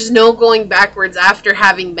 Like, there's no going backwards after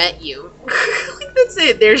having met you. Like, that's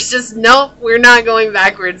it. There's just, nope, we're not going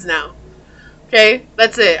backwards now. Okay,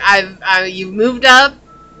 that's it. You've moved up.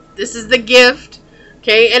 This is the gift.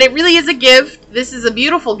 Okay, and it really is a gift. This is a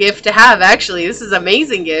beautiful gift to have, actually. This is an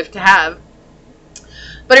amazing gift to have.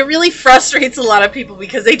 But it really frustrates a lot of people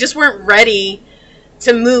because they just weren't ready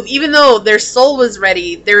to move. Even though their soul was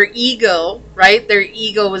ready, their ego, right? Their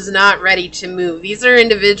ego was not ready to move. These are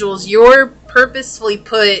individuals you're purposefully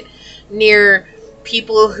put near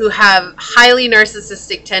people who have highly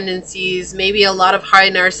narcissistic tendencies, maybe a lot of high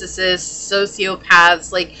narcissists,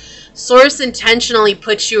 sociopaths. Like, Source intentionally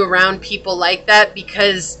puts you around people like that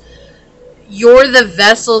because you're the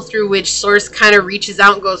vessel through which Source kind of reaches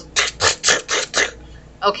out and goes,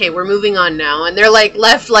 okay, we're moving on now. And they're like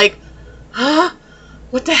left like, huh?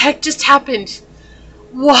 What the heck just happened?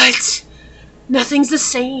 What? Nothing's the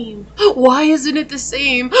same. Why isn't it the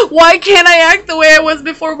same? Why can't I act the way I was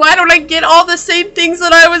before? Why don't I get all the same things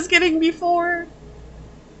that I was getting before?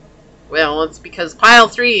 Well, it's because pile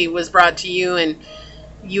 3 was brought to you, and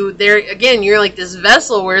you there again, you're like this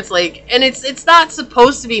vessel where it's like, and it's not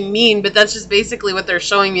supposed to be mean, but that's just basically what they're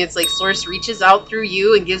showing me. It's like Source reaches out through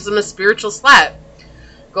you and gives them a spiritual slap.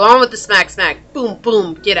 Go on with the smack smack. Boom,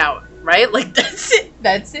 boom, get out. Right? Like, that's it.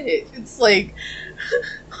 That's it. It's like,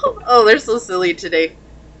 oh, they're so silly today.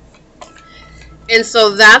 And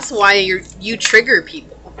so that's why you trigger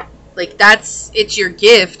people. Like, it's your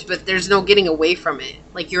gift, but there's no getting away from it.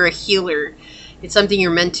 Like, you're a healer. It's something you're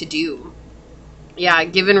meant to do. Yeah,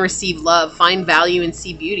 give and receive love. Find value and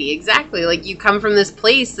see beauty. Exactly. Like, you come from this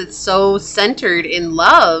place that's so centered in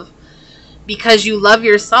love because you love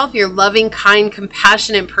yourself. You're a loving, kind,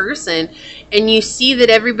 compassionate person. And you see that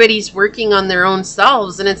everybody's working on their own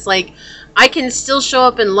selves. And it's like, I can still show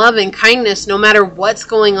up in love and kindness no matter what's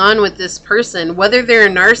going on with this person. Whether they're a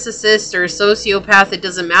narcissist or a sociopath, it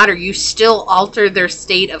doesn't matter. You still alter their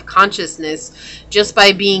state of consciousness just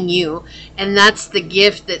by being you. And that's the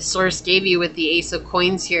gift that Source gave you with the Ace of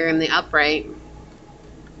Coins here in the upright.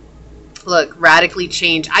 Look, radically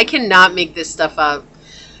change. I cannot make this stuff up.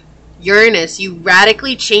 Uranus, you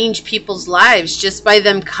radically change people's lives just by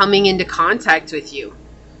them coming into contact with you.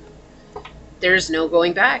 There's no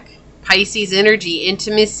going back. Pisces energy,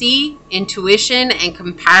 intimacy, intuition, and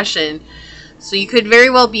compassion. So you could very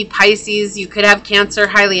well be Pisces. You could have Cancer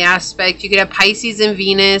highly aspect. You could have Pisces and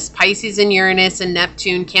Venus, Pisces and Uranus and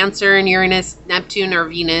Neptune, Cancer and Uranus, Neptune or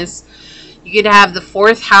Venus. You could have the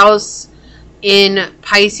 4th house in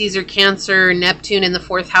Pisces or Cancer, or Neptune in the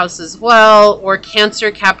 4th house as well, or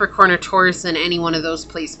Cancer, Capricorn, or Taurus in any one of those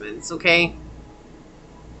placements, okay?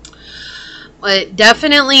 But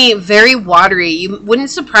definitely very watery. You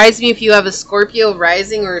wouldn't surprise me if you have a Scorpio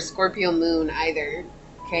rising or a Scorpio moon either,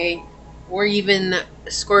 okay? Or even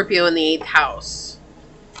Scorpio in the 8th house,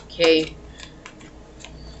 okay?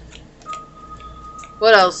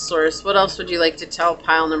 What else, Source? What else would you like to tell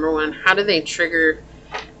pile number 1? How do they trigger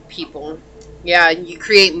people? Yeah, you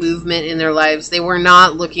create movement in their lives. They were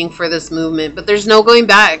not looking for this movement, but there's no going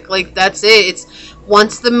back. Like, that's it. It's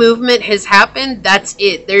once the movement has happened, that's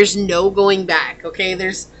it. There's no going back, okay?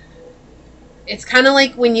 It's kind of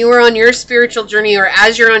like when you were on your spiritual journey, or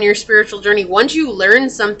as you're on your spiritual journey, once you learn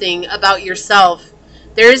something about yourself,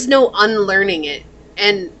 there is no unlearning it.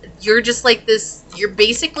 And you're just like this, you're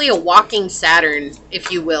basically a walking Saturn,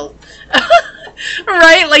 if you will.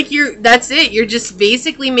 Right? Like, that's it. You're just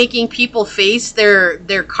basically making people face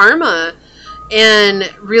their karma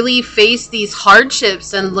and really face these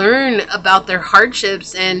hardships and learn about their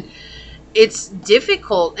hardships. And it's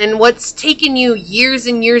difficult. And what's taken you years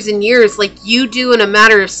and years and years, like you do in a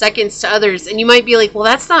matter of seconds to others. And you might be like, well,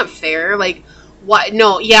 that's not fair. Like, what?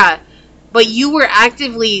 No, yeah. But you were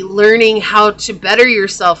actively learning how to better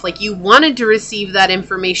yourself. Like, you wanted to receive that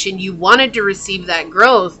information. You wanted to receive that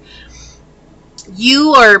growth.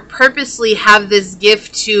 You are purposely have this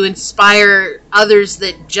gift to inspire others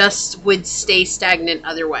that just would stay stagnant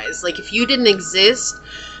otherwise. Like, if you didn't exist,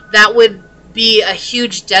 that would be a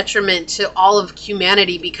huge detriment to all of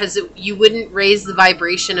humanity, because you wouldn't raise the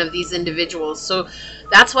vibration of these individuals. So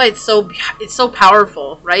that's why it's so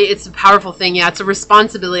powerful, right? It's a powerful thing. Yeah, it's a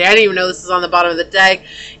responsibility. I didn't even know this is on the bottom of the deck.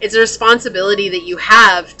 It's a responsibility that you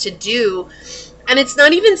have to do. And it's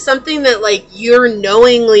not even something that, like, you're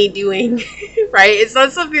knowingly doing, right? It's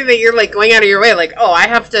not something that you're, like, going out of your way, like, oh, I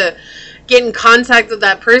have to get in contact with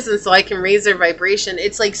that person so I can raise their vibration.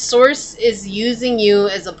 It's like Source is using you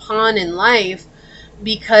as a pawn in life,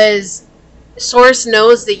 because Source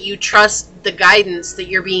knows that you trust the guidance that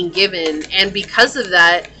you're being given. And because of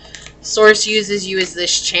that, Source uses you as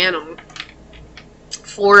this channel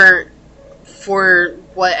for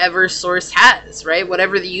whatever Source has, right?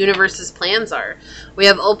 Whatever the universe's plans are. We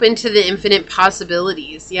have open to the infinite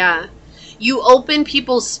possibilities. Yeah. You open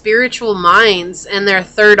people's spiritual minds and their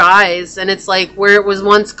third eyes, and it's like where it was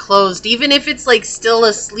once closed, even if it's like still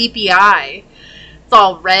a sleepy eye. It's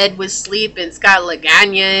all red with sleep, and it's got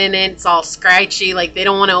laganya in it. It's all scratchy, like they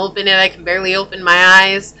don't want to open it. I can barely open my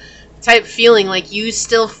eyes type feeling. Like, you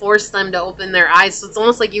still force them to open their eyes. So it's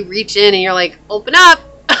almost like you reach in and you're like, open up.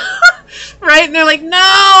 Right? And they're like,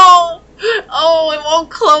 no! Oh, it won't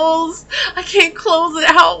close. I can't close it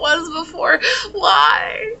how it was before.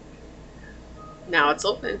 Why? Now it's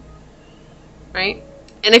open. Right?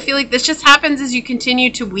 And I feel like this just happens as you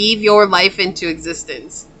continue to weave your life into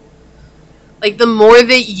existence. Like, the more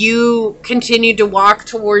that you continue to walk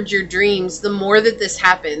towards your dreams, the more that this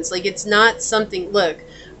happens. Like, it's not something, look,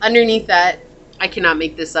 underneath that, I cannot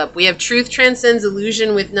make this up. We have truth transcends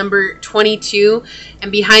illusion with number 22.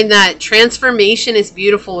 And behind that, transformation is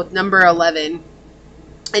beautiful with number 11.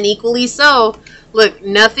 And equally so, look,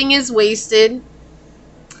 nothing is wasted.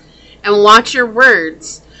 And watch your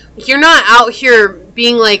words. You're not out here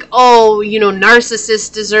being like, oh, you know,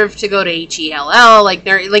 narcissists deserve to go to HELL.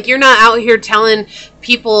 Like you're not out here telling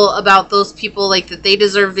people about those people like that they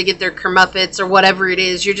deserve to get their comeuppance or whatever it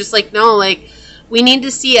is. You're just like, no, like, we need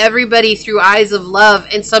to see everybody through eyes of love.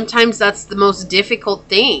 And sometimes that's the most difficult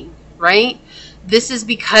thing, right? This is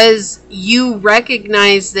because you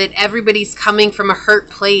recognize that everybody's coming from a hurt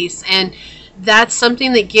place. And that's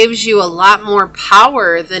something that gives you a lot more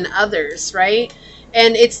power than others, right?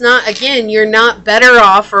 And it's not, again, you're not better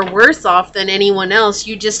off or worse off than anyone else.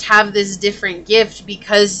 You just have this different gift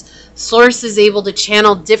because Source is able to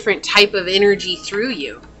channel different type of energy through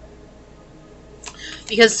you.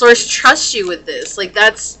 Because Source trusts you with this. Like,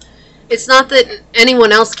 it's not that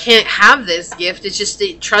anyone else can't have this gift. It's just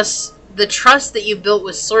the trust that you built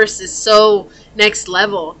with Source is so next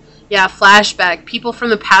level. Yeah, flashback. People from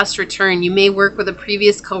the past return. You may work with a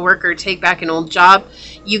previous coworker, take back an old job.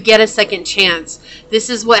 You get a second chance. This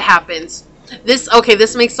is what happens.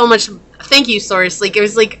 This makes so much... Thank you, Source. Like, it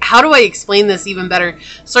was like, how do I explain this even better?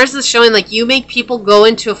 Source is showing, like, you make people go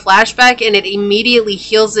into a flashback and it immediately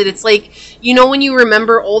heals it. It's like, you know, when you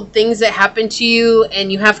remember old things that happened to you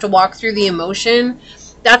and you have to walk through the emotion,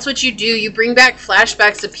 that's what you do. You bring back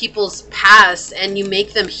flashbacks of people's past and you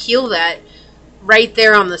make them heal that right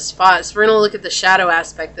there on the spot. So we're going to look at the shadow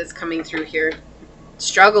aspect that's coming through here.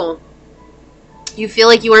 Struggle. You feel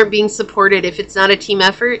like you aren't being supported. If it's not a team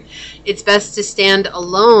effort, it's best to stand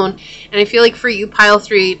alone. And I feel like for you, Pile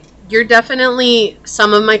 3, you're definitely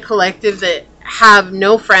some of my collective that have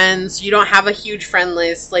no friends. You don't have a huge friend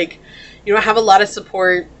list. Like, you don't have a lot of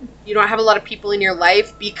support. You don't have a lot of people in your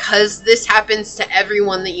life because this happens to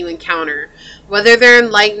everyone that you encounter. Whether they're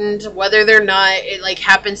enlightened, whether they're not, it like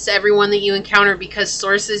happens to everyone that you encounter because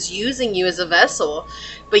Source is using you as a vessel.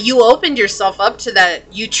 But you opened yourself up to that.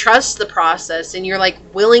 You trust the process and you're like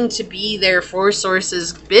willing to be there for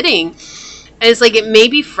Source's bidding. And it's like, it may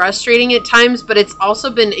be frustrating at times, but it's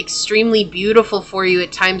also been extremely beautiful for you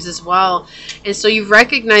at times as well. And so you've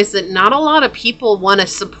recognized that not a lot of people want to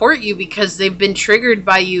support you because they've been triggered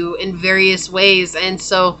by you in various ways. And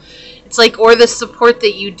so it's like, or the support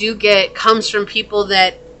that you do get comes from people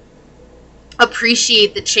that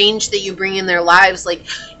appreciate the change that you bring in their lives. Like,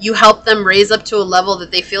 you help them raise up to a level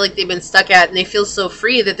that they feel like they've been stuck at, and they feel so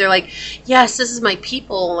free that they're like, yes, this is my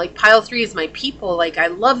people. Like, Pile 3 is my people. Like, I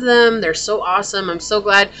love them. They're so awesome. I'm so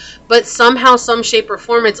glad. But somehow, some shape or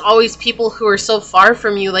form, it's always people who are so far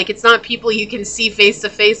from you. Like, it's not people you can see face to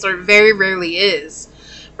face, or very rarely is,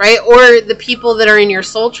 right? Or the people that are in your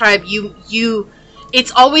soul tribe,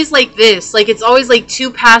 it's always like this. Like, it's always like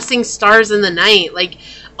two passing stars in the night. Like,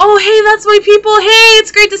 oh, hey, that's my people. Hey,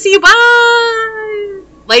 it's great to see you. Bye.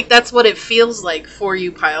 Like, that's what it feels like for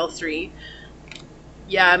you, Pile 3.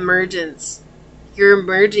 Yeah, emergence. You're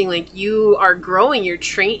emerging. Like, you are growing. You're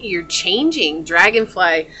changing.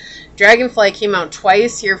 Dragonfly. Dragonfly came out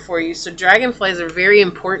twice here for you. So dragonflies are very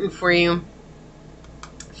important for you,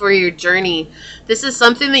 for your journey. This is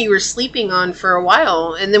something that you were sleeping on for a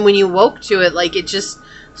while. And then when you woke to it, like, it just...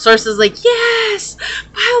 Source is like, yes,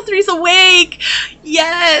 Pile 3's awake.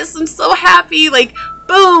 Yes, I'm so happy. Like,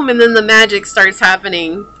 boom. And then the magic starts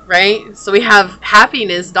happening, right? So we have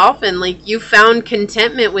happiness, dolphin. Like, you found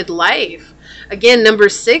contentment with life. Again, number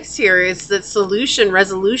 6 here is that solution,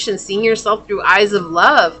 resolution, seeing yourself through eyes of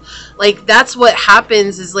love. Like, that's what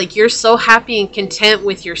happens is, like, you're so happy and content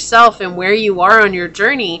with yourself and where you are on your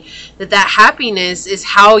journey that happiness is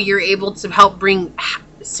how you're able to help bring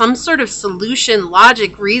some sort of solution,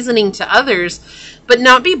 logic, reasoning to others, but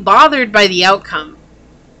not be bothered by the outcome.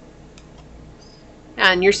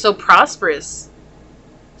 Yeah, and you're so prosperous.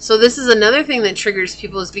 So this is another thing that triggers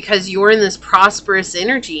people, is because you're in this prosperous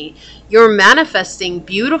energy. You're manifesting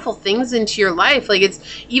beautiful things into your life. Like,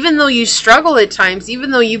 it's, even though you struggle at times,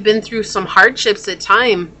 even though you've been through some hardships at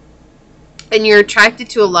time, and you're attracted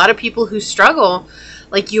to a lot of people who struggle,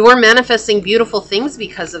 like, you're manifesting beautiful things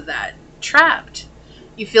because of that. Trapped.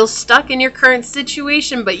 You feel stuck in your current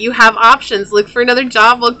situation, but you have options. Look for another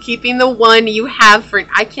job while keeping the one you have for...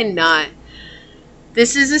 I cannot.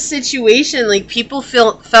 This is a situation, like, people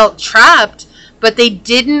felt trapped, but they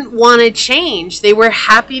didn't want to change. They were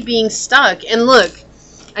happy being stuck. And look,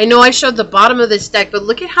 I know I showed the bottom of this deck, but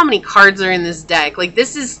look at how many cards are in this deck. Like,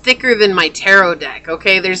 this is thicker than my tarot deck,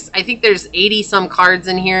 okay? I think there's 80-some cards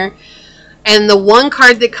in here. And the one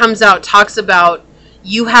card that comes out talks about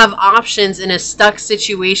you have options in a stuck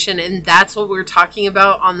situation, and that's what we're talking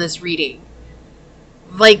about on this reading.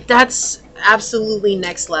 Like, that's absolutely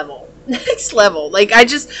next level. Next level. Like,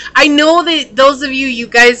 I know that those of you, you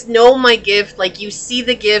guys know my gift. Like, you see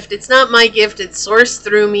the gift. It's not my gift. It's sourced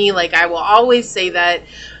through me. Like, I will always say that.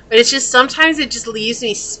 But it's just, sometimes it just leaves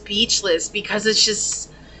me speechless because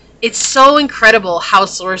it's so incredible how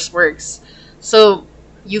source works. So,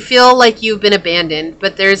 you feel like you've been abandoned,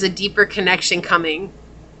 but there's a deeper connection coming.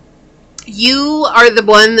 You are the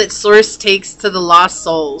one that source takes to the lost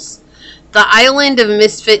souls. The island of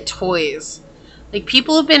misfit toys. Like,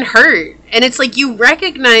 people have been hurt, and it's like you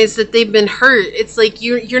recognize that they've been hurt. It's like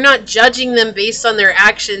you're not judging them based on their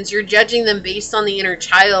actions. You're judging them based on the inner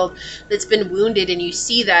child that's been wounded, and you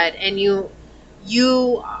see that, and you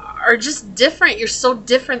are just different. You're so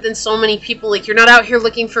different than so many people. Like, you're not out here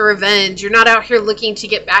looking for revenge. You're not out here looking to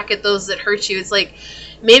get back at those that hurt you. It's like,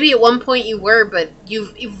 maybe at one point you were, but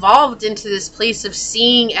you've evolved into this place of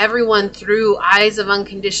seeing everyone through eyes of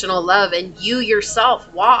unconditional love, and you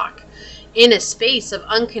yourself walk in a space of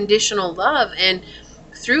unconditional love, and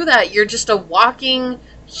through that you're just a walking,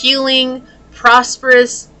 healing,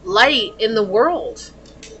 prosperous light in the world.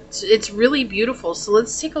 It's really beautiful. So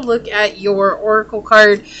let's take a look at your oracle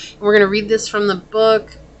card, and we're going to read this from the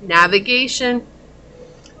book Navigation.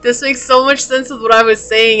 This makes so much sense with what I was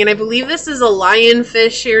saying, and I believe this is a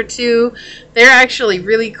lionfish here too. They're actually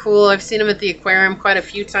really cool. I've seen them at the aquarium quite a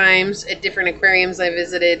few times, at different aquariums I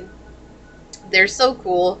visited. They're so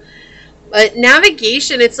cool. But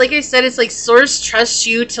navigation, it's like I said, it's like source trusts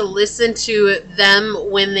you to listen to them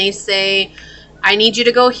when they say, I need you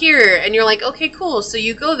to go here. And you're like, okay, cool. So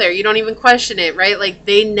you go there. You don't even question it, right? Like,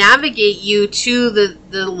 they navigate you to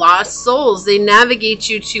the lost souls. They navigate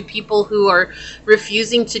you to people who are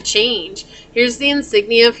refusing to change. Here's the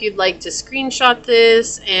insignia if you'd like to screenshot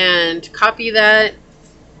this and copy that.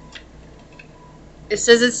 It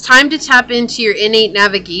says it's time to tap into your innate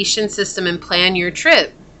navigation system and plan your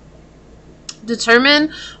trip.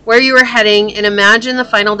 Determine where you are heading and imagine the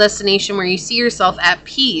final destination where you see yourself at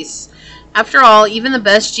peace. After all, even the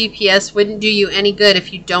best GPS wouldn't do you any good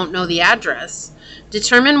if you don't know the address.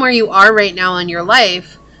 Determine where you are right now in your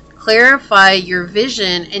life. Clarify your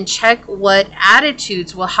vision and check what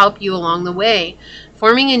attitudes will help you along the way.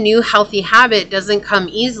 Forming a new healthy habit doesn't come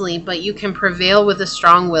easily, but you can prevail with a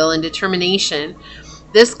strong will and determination.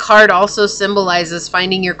 This card also symbolizes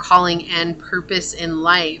finding your calling and purpose in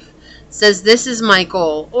life. Says, this is my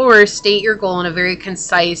goal, or state your goal in a very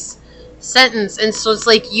concise sentence. And so it's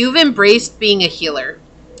like you've embraced being a healer.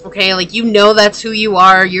 Okay, like, you know that's who you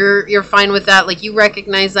are. You're fine with that. Like, you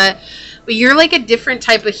recognize that. But you're like a different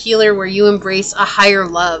type of healer where you embrace a higher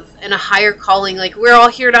love and a higher calling. Like, we're all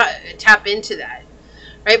here to tap into that,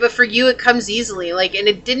 right? But for you, it comes easily. Like, and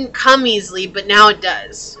it didn't come easily, but now it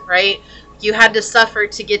does, right? You had to suffer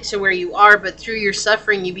to get to where you are, but through your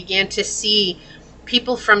suffering, you began to see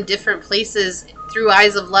people from different places through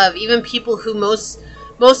eyes of love. Even people who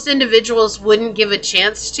most individuals wouldn't give a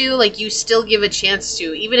chance to, like, you still give a chance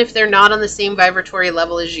to, even if they're not on the same vibratory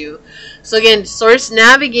level as you. So again, source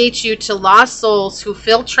navigates you to lost souls who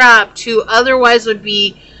feel trapped, who otherwise would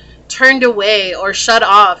be turned away or shut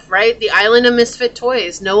off, right? The island of misfit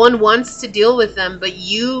toys. No one wants to deal with them, but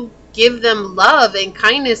you give them love and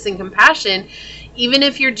kindness and compassion, even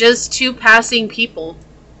if you're just two passing people.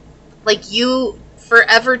 Like, you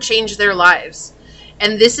forever change their lives.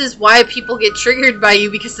 And this is why people get triggered by you,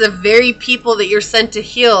 because the very people that you're sent to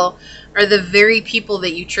heal are the very people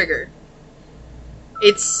that you trigger.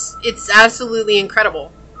 It's absolutely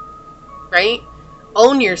incredible, right?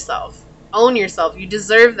 Own yourself. Own yourself. You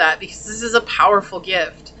deserve that, because this is a powerful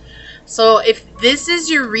gift. So if this is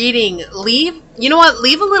your reading, leave, you know what?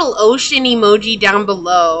 Leave a little ocean emoji down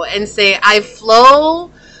below and say, I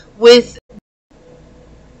flow with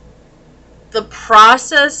the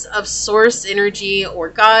process of source energy or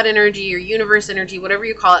God energy or universe energy, whatever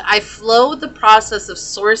you call it. I flow with the process of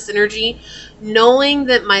source energy, knowing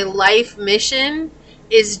that my life mission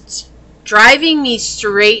is driving me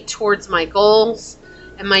straight towards my goals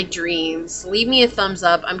and my dreams. Leave me a thumbs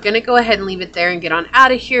up. I'm going to go ahead and leave it there and get on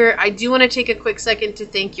out of here. I do want to take a quick second to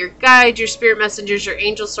thank your guides, your spirit messengers, your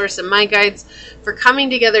angel source, and my guides for coming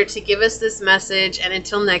together to give us this message. And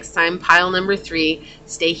until next time, pile number 3,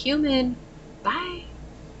 stay human. Bye.